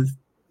kind of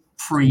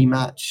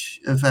pre-match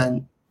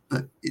event,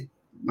 but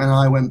when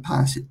I went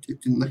past, it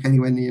didn't look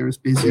anywhere near as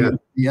busy as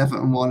the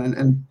Everton one.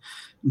 And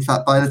in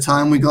fact, by the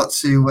time we got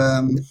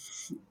to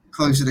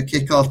closer to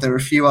kickoff, there were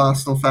a few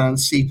Arsenal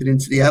fans seeping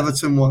into the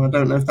Everton one. I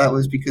don't know if that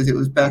was because it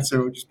was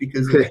better or just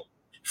because of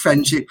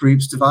friendship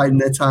groups dividing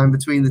their time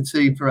between the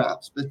two,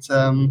 perhaps. But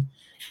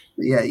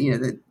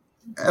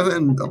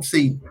Everton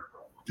obviously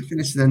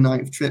finished their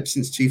 9th trip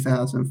since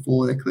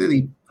 2004. They're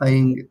clearly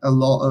paying a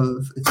lot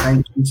of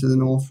attention to the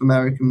North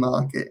American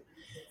market,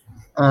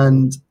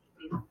 and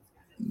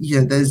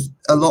there's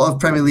a lot of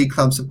Premier League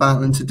clubs are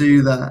battling to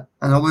do that.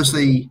 And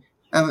obviously,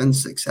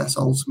 Everton's success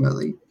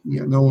ultimately,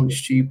 no one's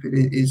stupid,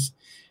 is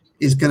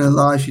going to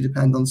largely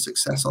depend on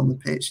success on the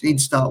pitch. They need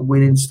to start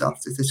winning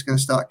stuff if it's going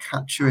to start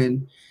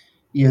capturing,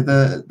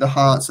 the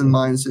hearts and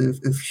minds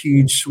of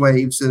huge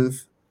swathes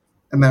of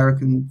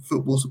American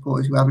football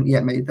supporters who haven't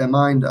yet made their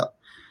mind up.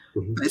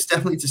 But it's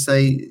definitely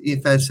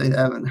fair to say that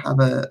Everton have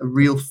a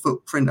real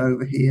footprint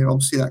over here.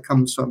 Obviously, that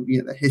comes from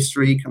the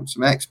history, comes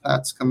from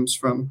expats, comes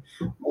from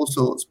all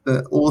sorts.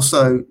 But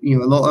also,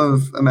 a lot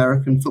of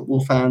American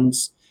football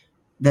fans,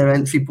 their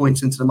entry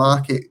points into the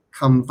market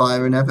come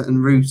via an Everton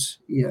route.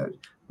 A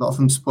lot of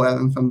them support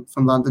Everton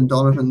from Landon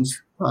Donovan's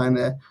time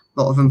there.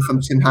 A lot of them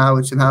from Tim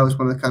Howard. Tim Howard's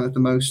one of the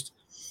most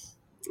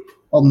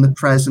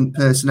omnipresent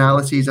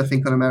personalities, I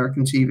think, on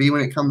American TV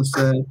when it comes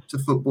to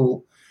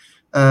football.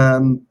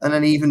 And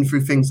then even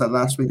through things like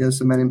last week, there's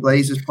the Men in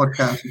Blazers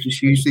podcast, which is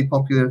hugely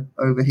popular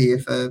over here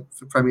for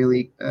Premier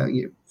League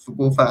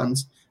football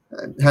fans.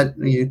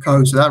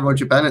 Co-host of that,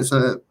 Roger Bennett's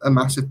a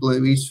massive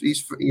Blue.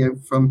 He's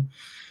from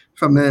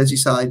from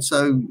Merseyside.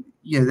 So,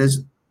 there's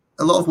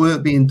a lot of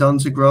work being done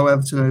to grow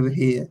Everton over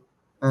here.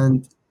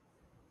 And,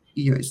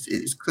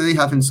 it's clearly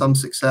having some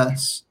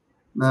success.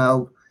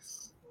 Now,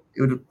 it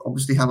would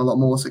obviously have a lot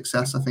more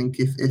success, I think,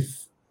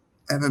 if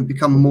Everton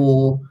become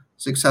more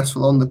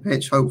successful on the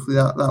pitch. Hopefully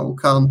that will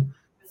come.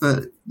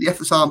 But the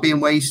efforts aren't being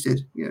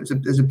wasted.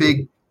 There's a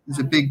big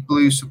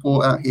Blues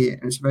support out here,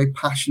 and it's a very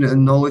passionate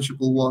and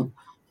knowledgeable one.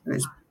 And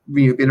it's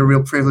been a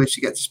real privilege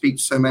to get to speak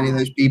to so many of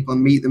those people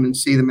and meet them and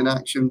see them in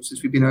action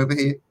since we've been over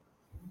here.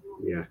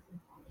 Yeah.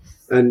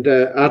 And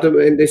Adam,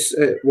 in this,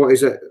 what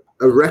is it,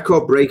 a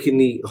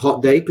record-breaking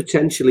hot day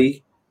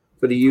potentially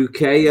for the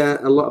UK?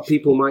 A lot of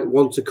people might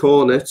want a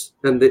Cornet,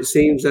 and it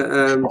seems that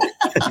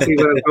see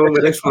where I'm going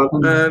with this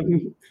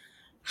one.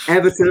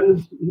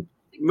 Everton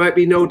might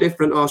be no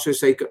different, or should I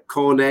say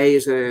Cornet,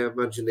 as I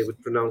imagine they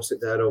would pronounce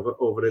it there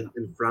over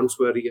in France,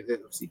 where he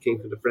obviously came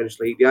from the French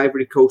league. The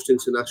Ivory Coast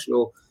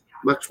international,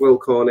 Maxwell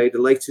Cornet,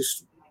 the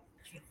latest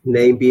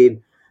name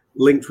being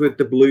linked with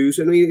the Blues.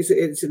 I mean,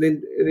 it's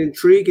an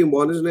intriguing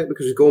one, isn't it?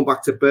 Because we're going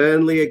back to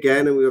Burnley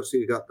again, and we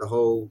obviously got the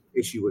whole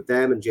issue with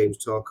them and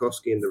James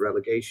Tarkowski in the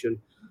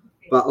relegation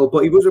battle.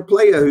 But he was a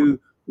player who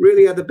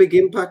really had a big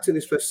impact in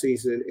his first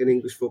season in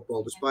English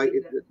football, despite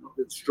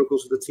the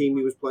struggles of the team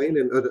he was playing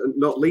in, and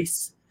not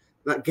least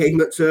that game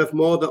at Turf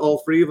Moor that all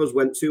three of us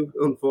went to,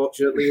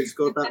 unfortunately, and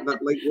scored that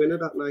late winner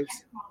that night.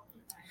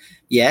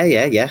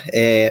 Yeah.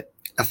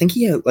 I think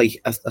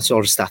I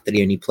saw a stat that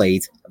he only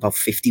played about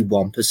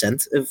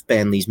 51% of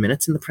Burnley's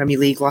minutes in the Premier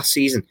League last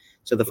season.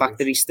 So the fact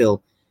that he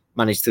still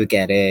managed to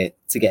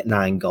get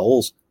 9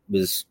 goals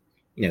was,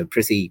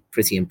 pretty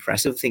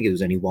impressive. I think it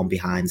was only one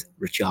behind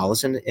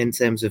Richarlison in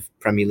terms of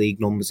Premier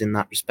League numbers in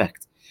that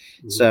respect.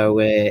 Mm-hmm.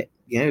 So I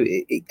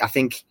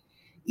think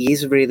he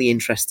is a really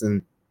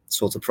interesting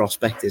sort of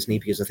prospect, isn't he?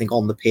 Because I think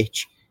on the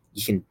pitch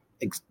you can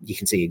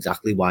see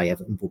exactly why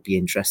Everton would be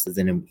interested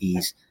in him.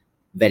 He's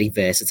very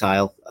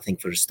versatile. I think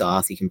for a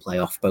start, he can play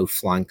off both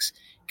flanks,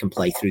 can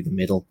play through the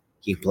middle.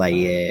 He can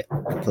play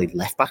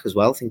left back as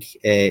well. I think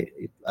at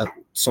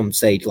some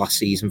stage last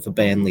season for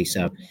Burnley.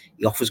 So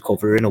he offers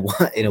cover in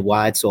a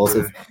wide sort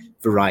of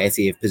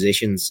variety of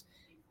positions.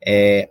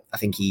 I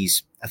think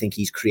he's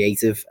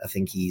creative. I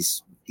think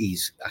he's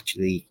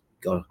actually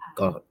got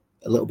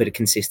a little bit of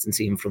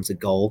consistency in front of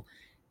goal.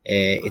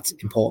 It's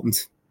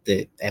important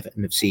that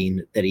Everton have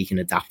seen that he can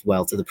adapt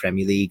well to the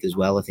Premier League as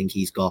well. I think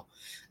he's got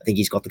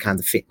the kind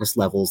of fitness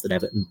levels that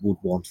Everton would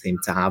want him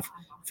to have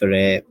for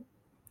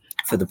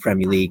the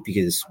Premier League,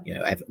 because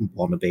Everton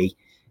want to be.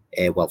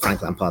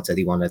 Frank Lampard said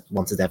he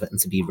wanted Everton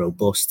to be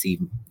robust. He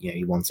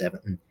wants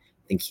Everton.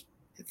 I think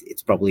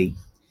it's probably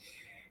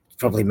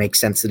makes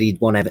sense that he'd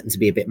want Everton to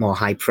be a bit more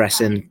high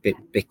pressing,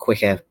 bit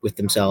quicker with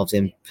themselves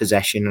in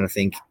possession. And I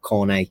think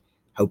Cornet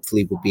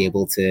hopefully would be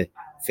able to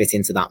fit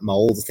into that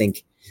mould. I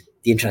think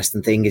the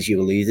interesting thing, as you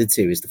alluded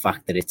to, is the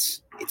fact that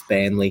it's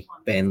Burnley.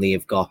 Burnley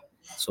have got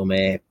some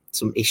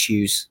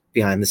issues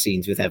behind the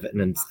scenes with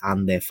Everton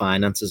and their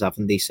finances,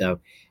 haven't they?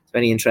 So it's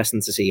very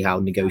interesting to see how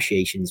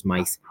negotiations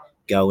might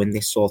go in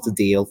this sort of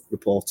deal.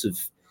 Reports have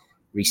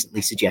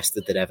recently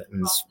suggested that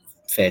Everton's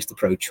first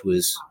approach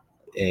was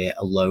a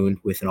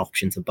loan with an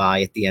option to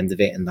buy at the end of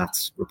it, and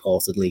that's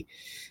reportedly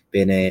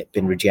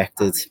been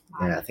rejected.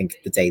 I think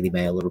the Daily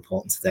Mail are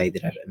reporting today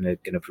that Everton are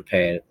going to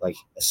prepare like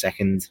a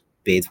second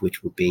bid,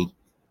 which would be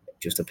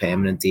just a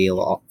permanent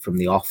deal from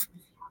the off.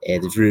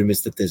 There's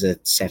rumours that there's a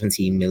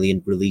 17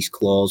 million release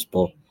clause,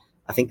 but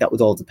I think that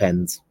would all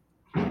depend.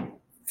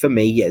 For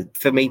me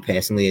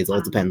personally, it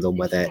all depends on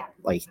whether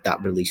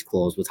that release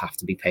clause would have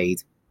to be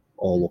paid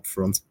all up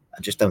front.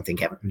 I just don't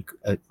think Everton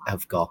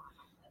have got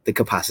the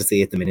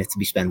capacity at the minute to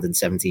be spending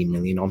 17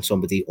 million on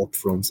somebody up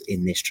front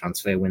in this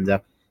transfer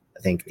window.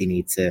 I think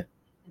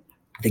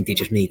they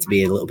just need to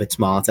be a little bit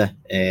smarter.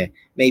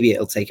 Maybe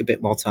it'll take a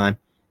bit more time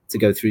to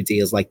go through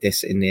deals like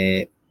this in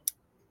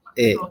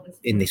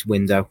this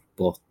window,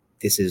 but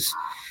this is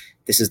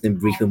them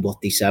reaping what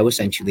they sow.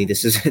 Essentially,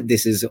 this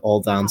is all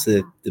down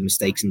to the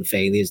mistakes and the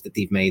failures that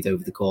they've made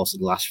over the course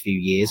of the last few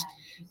years.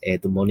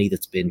 The money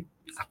that's been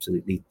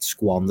absolutely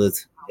squandered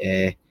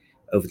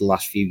over the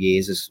last few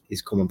years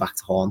is coming back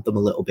to haunt them a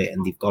little bit,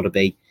 and they've got to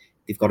be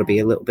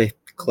a little bit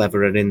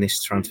cleverer in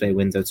this transfer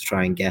window to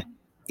try and get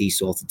these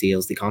sort of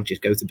deals. They can't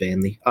just go to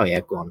Burnley. Oh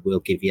yeah, go on, we'll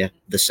give you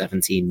the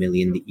 17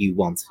 million that you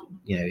want.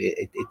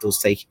 It does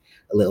take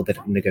a little bit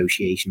of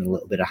negotiation, a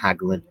little bit of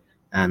haggling,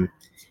 and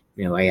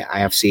I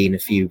have seen a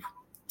few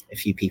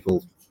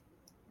people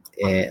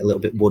a little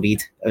bit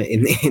worried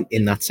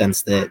in that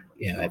sense that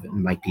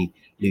Everton might be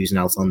losing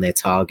out on their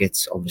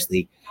targets.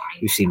 Obviously,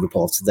 we've seen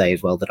reports today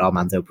as well that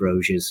Armando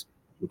Broja's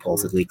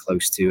reportedly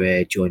close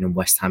to joining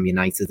West Ham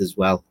United as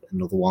well.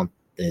 Another one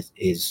that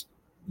is,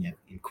 in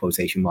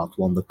quotation marks,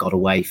 one that got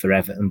away for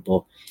Everton.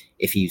 But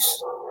if he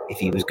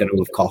was going to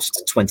have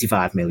cost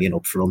 25 million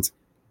up front,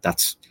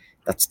 that's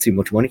too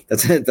much money.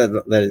 As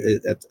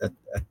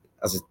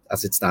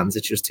it stands,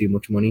 it's just too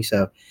much money.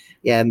 So,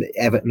 yeah,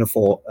 Everton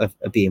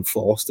are being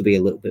forced to be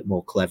a little bit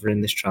more clever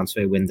in this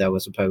transfer window, I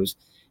suppose,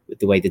 with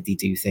the way that they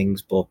do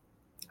things. But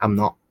I'm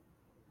not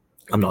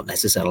I'm not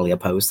necessarily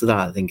opposed to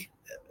that. I think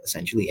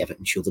essentially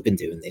Everton should have been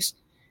doing this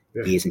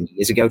years and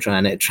years ago,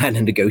 trying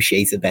to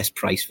negotiate the best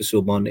price for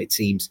someone. It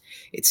seems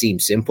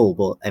simple,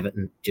 but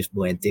Everton just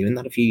weren't doing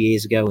that a few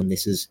years ago, and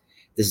this is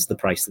the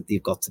price that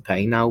they've got to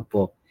pay now.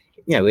 But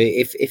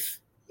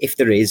if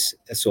there is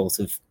a sort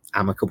of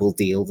amicable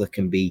deal that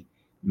can be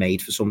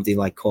made for somebody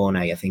like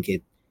Cornet, I think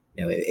it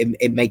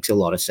makes a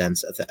lot of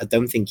sense. I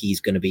don't think he's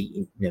going to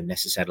be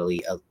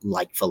necessarily a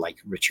like for like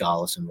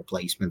Richarlison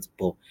replacement,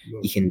 but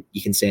you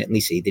can certainly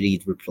see that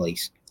he'd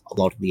replace a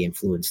lot of the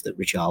influence that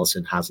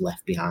Richarlison has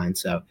left behind.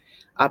 So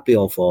I'd be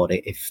all for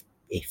it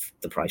if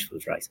the price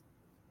was right.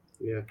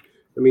 Yeah.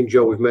 I mean,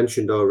 Joe, we've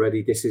mentioned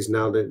already, this is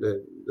now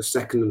the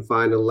second and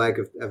final leg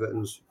of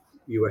Everton's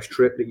US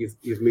trip that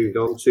you've moved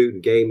on to, the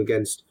game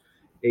against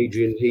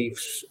Adrian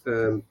Heath's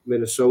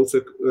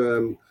Minnesota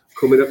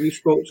coming up. You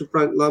spoke to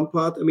Frank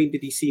Lampard. I mean,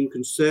 did he seem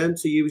concerned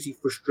to you? Is he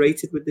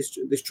frustrated with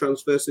this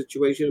transfer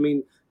situation? I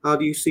mean, how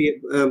do you see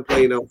it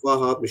playing out?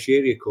 Farhad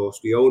Moshiri, of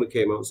course, the owner,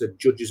 came out and said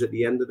judges at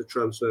the end of the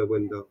transfer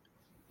window.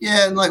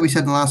 Yeah, and like we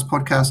said in the last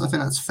podcast, I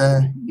think that's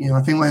fair.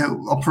 I think we're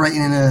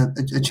operating in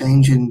a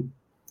changing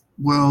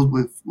world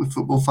with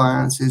football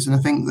finances, and I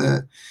think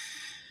that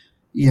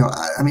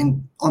I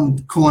mean,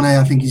 on Cornet,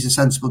 I think he's a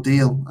sensible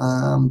deal.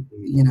 And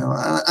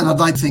I'd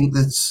like to think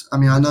that. I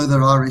mean, I know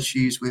there are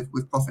issues with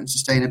profit and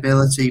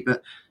sustainability,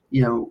 but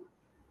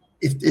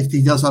if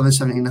he does have a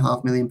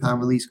 £17.5 million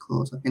release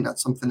clause, I think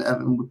that's something that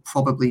Everton would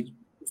probably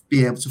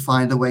be able to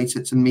find a way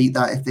to meet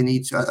that if they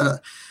need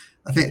to.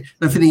 I think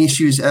the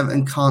issue is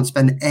Everton can't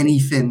spend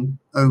anything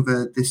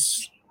over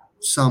this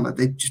summer.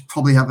 They just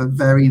probably have a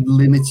very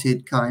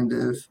limited kind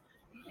of.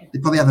 They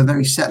probably have a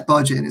very set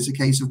budget, and it's a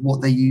case of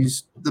what they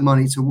use the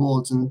money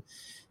towards. And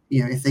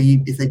if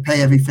they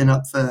pay everything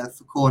up for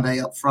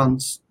Cornet up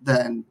front,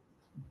 then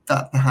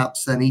that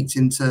perhaps then eats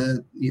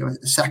into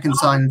a second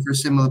signing for a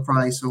similar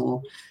price,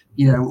 or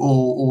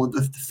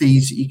the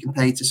fees that you can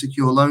pay to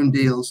secure loan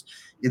deals.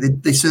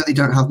 They certainly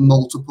don't have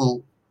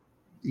multiple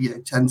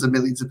tens of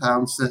millions of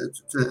pounds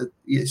to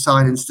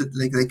signings that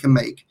they can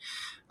make.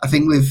 I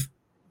think with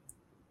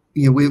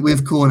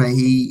Cornet,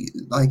 he,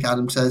 like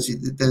Adam says,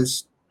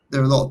 there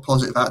are a lot of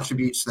positive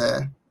attributes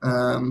there.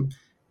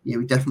 He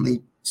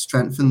definitely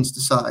strengthens the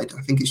side.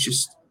 I think it's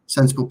just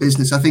sensible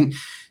business. I think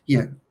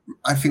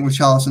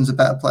Richarlison's a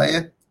better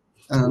player,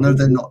 and I know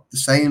they're not the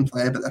same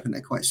player, but I think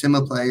they're quite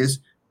similar players.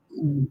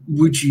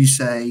 Would you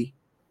say,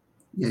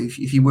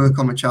 if you work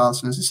on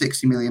Richarlison as a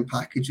 60 million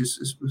package,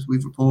 as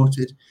we've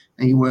reported,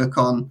 and you work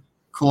on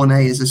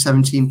Cornet as a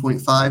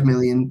 17.5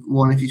 million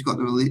one, if he's got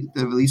the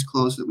release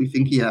clause that we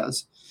think he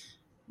has,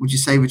 would you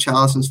say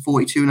Richarlison's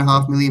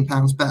 £42.5 million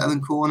better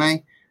than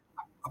Cornet?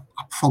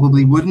 I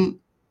probably wouldn't.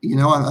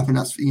 I think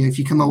that's if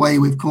you come away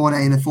with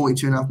Cornet in a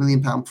 £42.5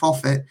 million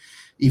profit,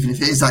 even if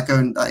it is that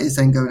is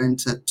then going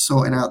into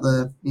sorting out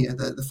the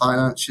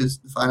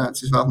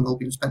finances rather than all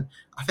being spent.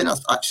 I think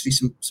that's actually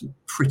some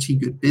pretty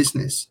good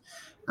business.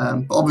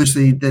 But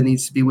obviously there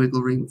needs to be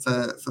wiggle room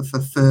for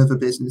further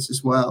business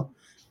as well.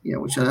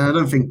 Which I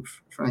don't think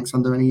Frank's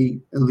under any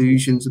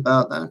illusions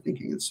about that. I think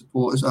the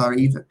supporters are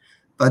either.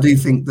 But I do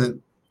think that.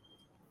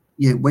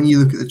 When you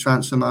look at the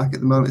transfer market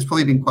at the moment, there's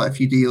probably been quite a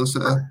few deals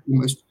that are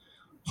almost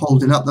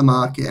holding up the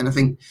market. And I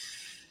think,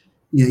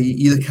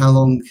 you look how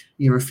long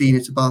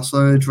Rafinha to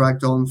Barcelona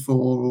dragged on for,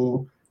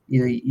 or,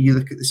 you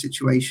look at the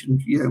situation,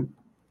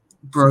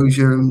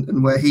 Brozier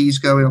and where he's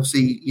going.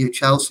 Obviously,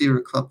 Chelsea are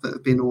a club that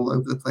have been all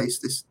over the place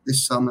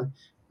this summer.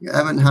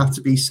 Everton have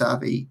to be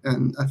savvy.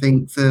 And I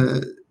think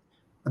for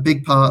a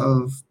big part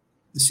of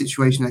the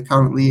situation they're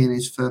currently in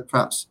is for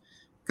perhaps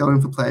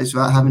going for players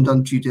without having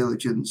done due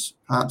diligence,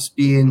 perhaps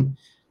being,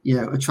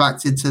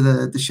 attracted to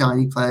the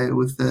shiny player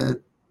with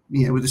the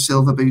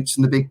silver boots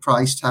and the big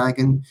price tag,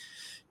 and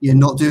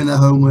not doing their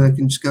homework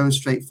and just going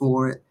straight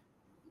for it.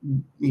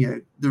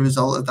 The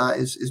result of that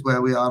is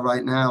where we are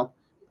right now.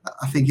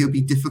 I think it would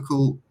be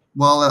difficult.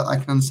 While I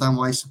can understand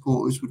why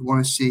supporters would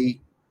want to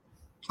see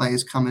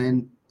players coming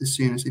in as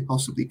soon as they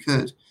possibly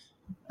could,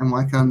 and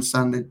why I can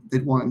understand that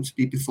they'd want them to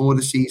be before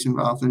the season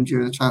rather than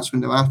during the transfer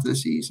window after the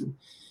season.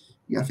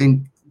 I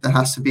think there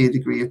has to be a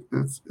degree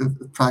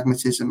of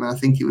pragmatism, and I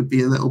think it would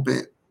be a little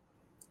bit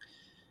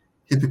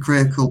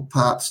hypocritical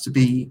perhaps to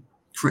be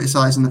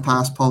criticising the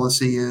past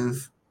policy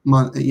of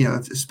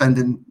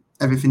spending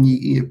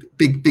everything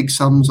big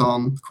sums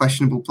on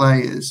questionable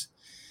players,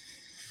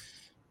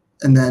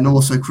 and then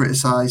also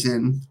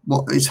criticising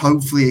what is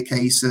hopefully a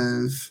case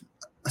of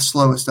a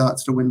slower start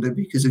to the window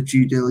because of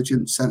due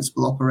diligence,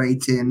 sensible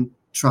operating,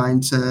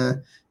 trying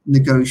to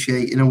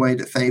negotiate in a way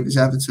that favours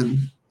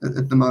Everton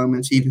at the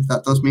moment, even if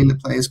that does mean the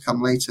players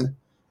come later,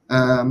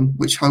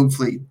 which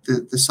hopefully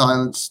the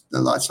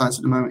light silence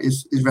at the moment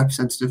is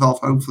representative of.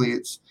 Hopefully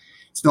it's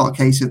not a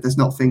case of there's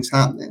not things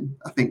happening.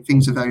 I think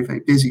things are very, very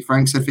busy.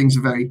 Frank said things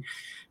are very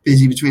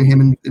busy between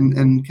him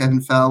and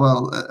Kevin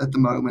Farwell at the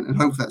moment, and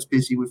hopefully that's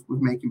busy with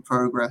making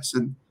progress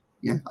and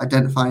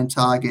identifying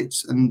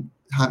targets and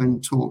having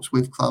talks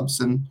with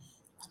clubs and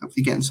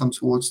hopefully getting some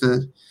towards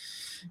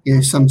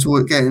getting some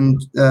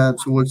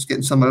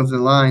over the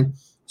line.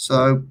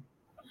 So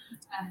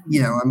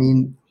I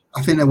mean,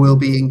 I think there will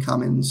be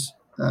incomings.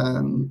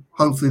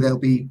 Hopefully they'll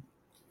be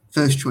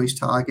first choice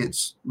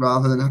targets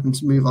rather than having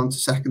to move on to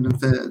second and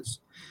thirds.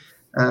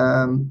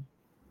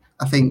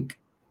 I think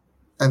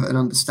Everton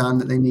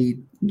understand that they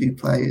need new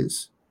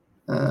players.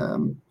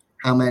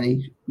 How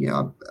many?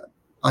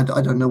 I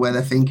don't know where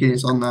their thinking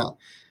is on that,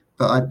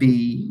 but I'd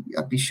be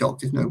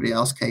shocked if nobody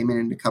else came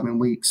in the coming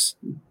weeks.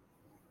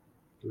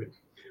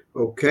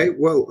 Okay,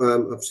 well,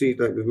 obviously,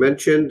 like we've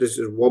mentioned, this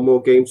is one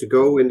more game to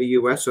go in the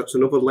US. That's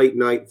another late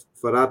night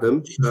for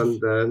Adam,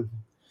 and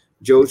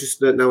Joe's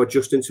just now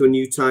adjusting to a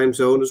new time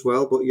zone as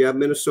well. But yeah,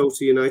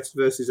 Minnesota United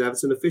versus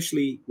Everton,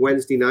 officially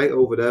Wednesday night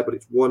over there, but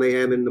it's 1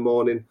 a.m. in the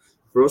morning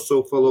for us.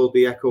 So follow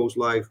the Echoes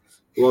Live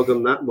blog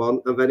on that one,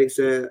 and then it's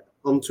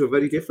on to a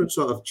very different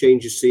sort of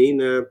change of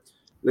scene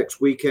next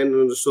weekend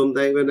on the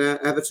Sunday when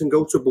Everton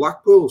go to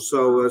Blackpool.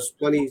 So there's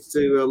plenty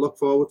to look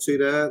forward to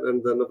there,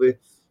 and another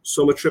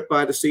summer trip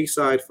by the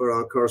seaside for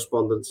our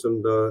correspondents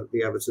and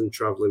the Everton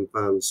travelling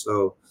fans.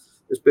 So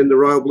it's been the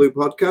Royal Blue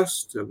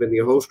Podcast. I've been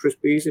your host, Chris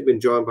Beasley. I've been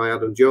joined by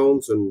Adam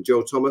Jones and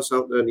Joe Thomas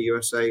out there in the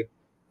USA.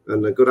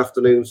 And a good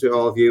afternoon to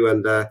all of you,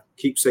 and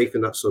keep safe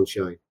in that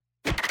sunshine.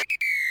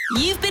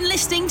 You've been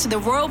listening to the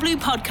Royal Blue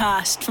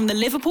Podcast from the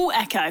Liverpool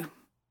Echo.